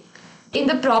lighting. In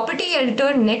the property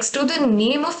editor, next to the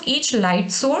name of each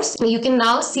light source, you can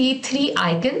now see 3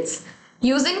 icons.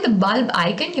 Using the bulb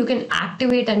icon, you can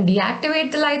activate and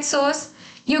deactivate the light source.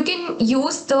 You can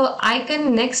use the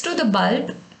icon next to the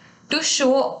bulb to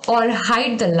show or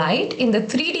hide the light in the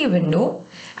 3D window.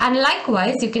 And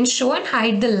likewise, you can show and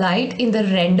hide the light in the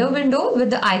render window with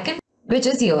the icon which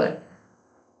is here.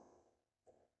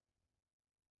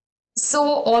 So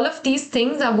all of these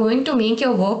things are going to make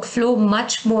your workflow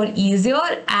much more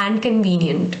easier and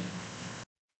convenient.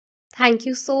 Thank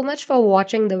you so much for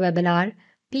watching the webinar.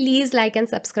 Please like and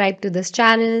subscribe to this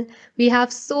channel. We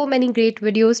have so many great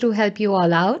videos to help you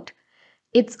all out.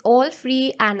 It's all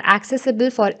free and accessible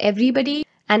for everybody.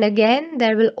 And again,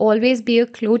 there will always be a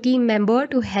CLO team member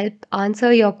to help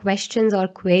answer your questions or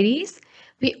queries.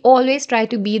 We always try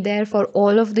to be there for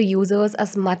all of the users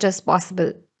as much as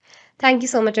possible. Thank you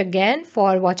so much again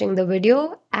for watching the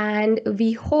video, and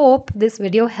we hope this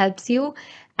video helps you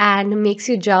and makes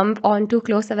you jump onto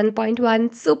CLO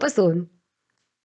 7.1 super soon.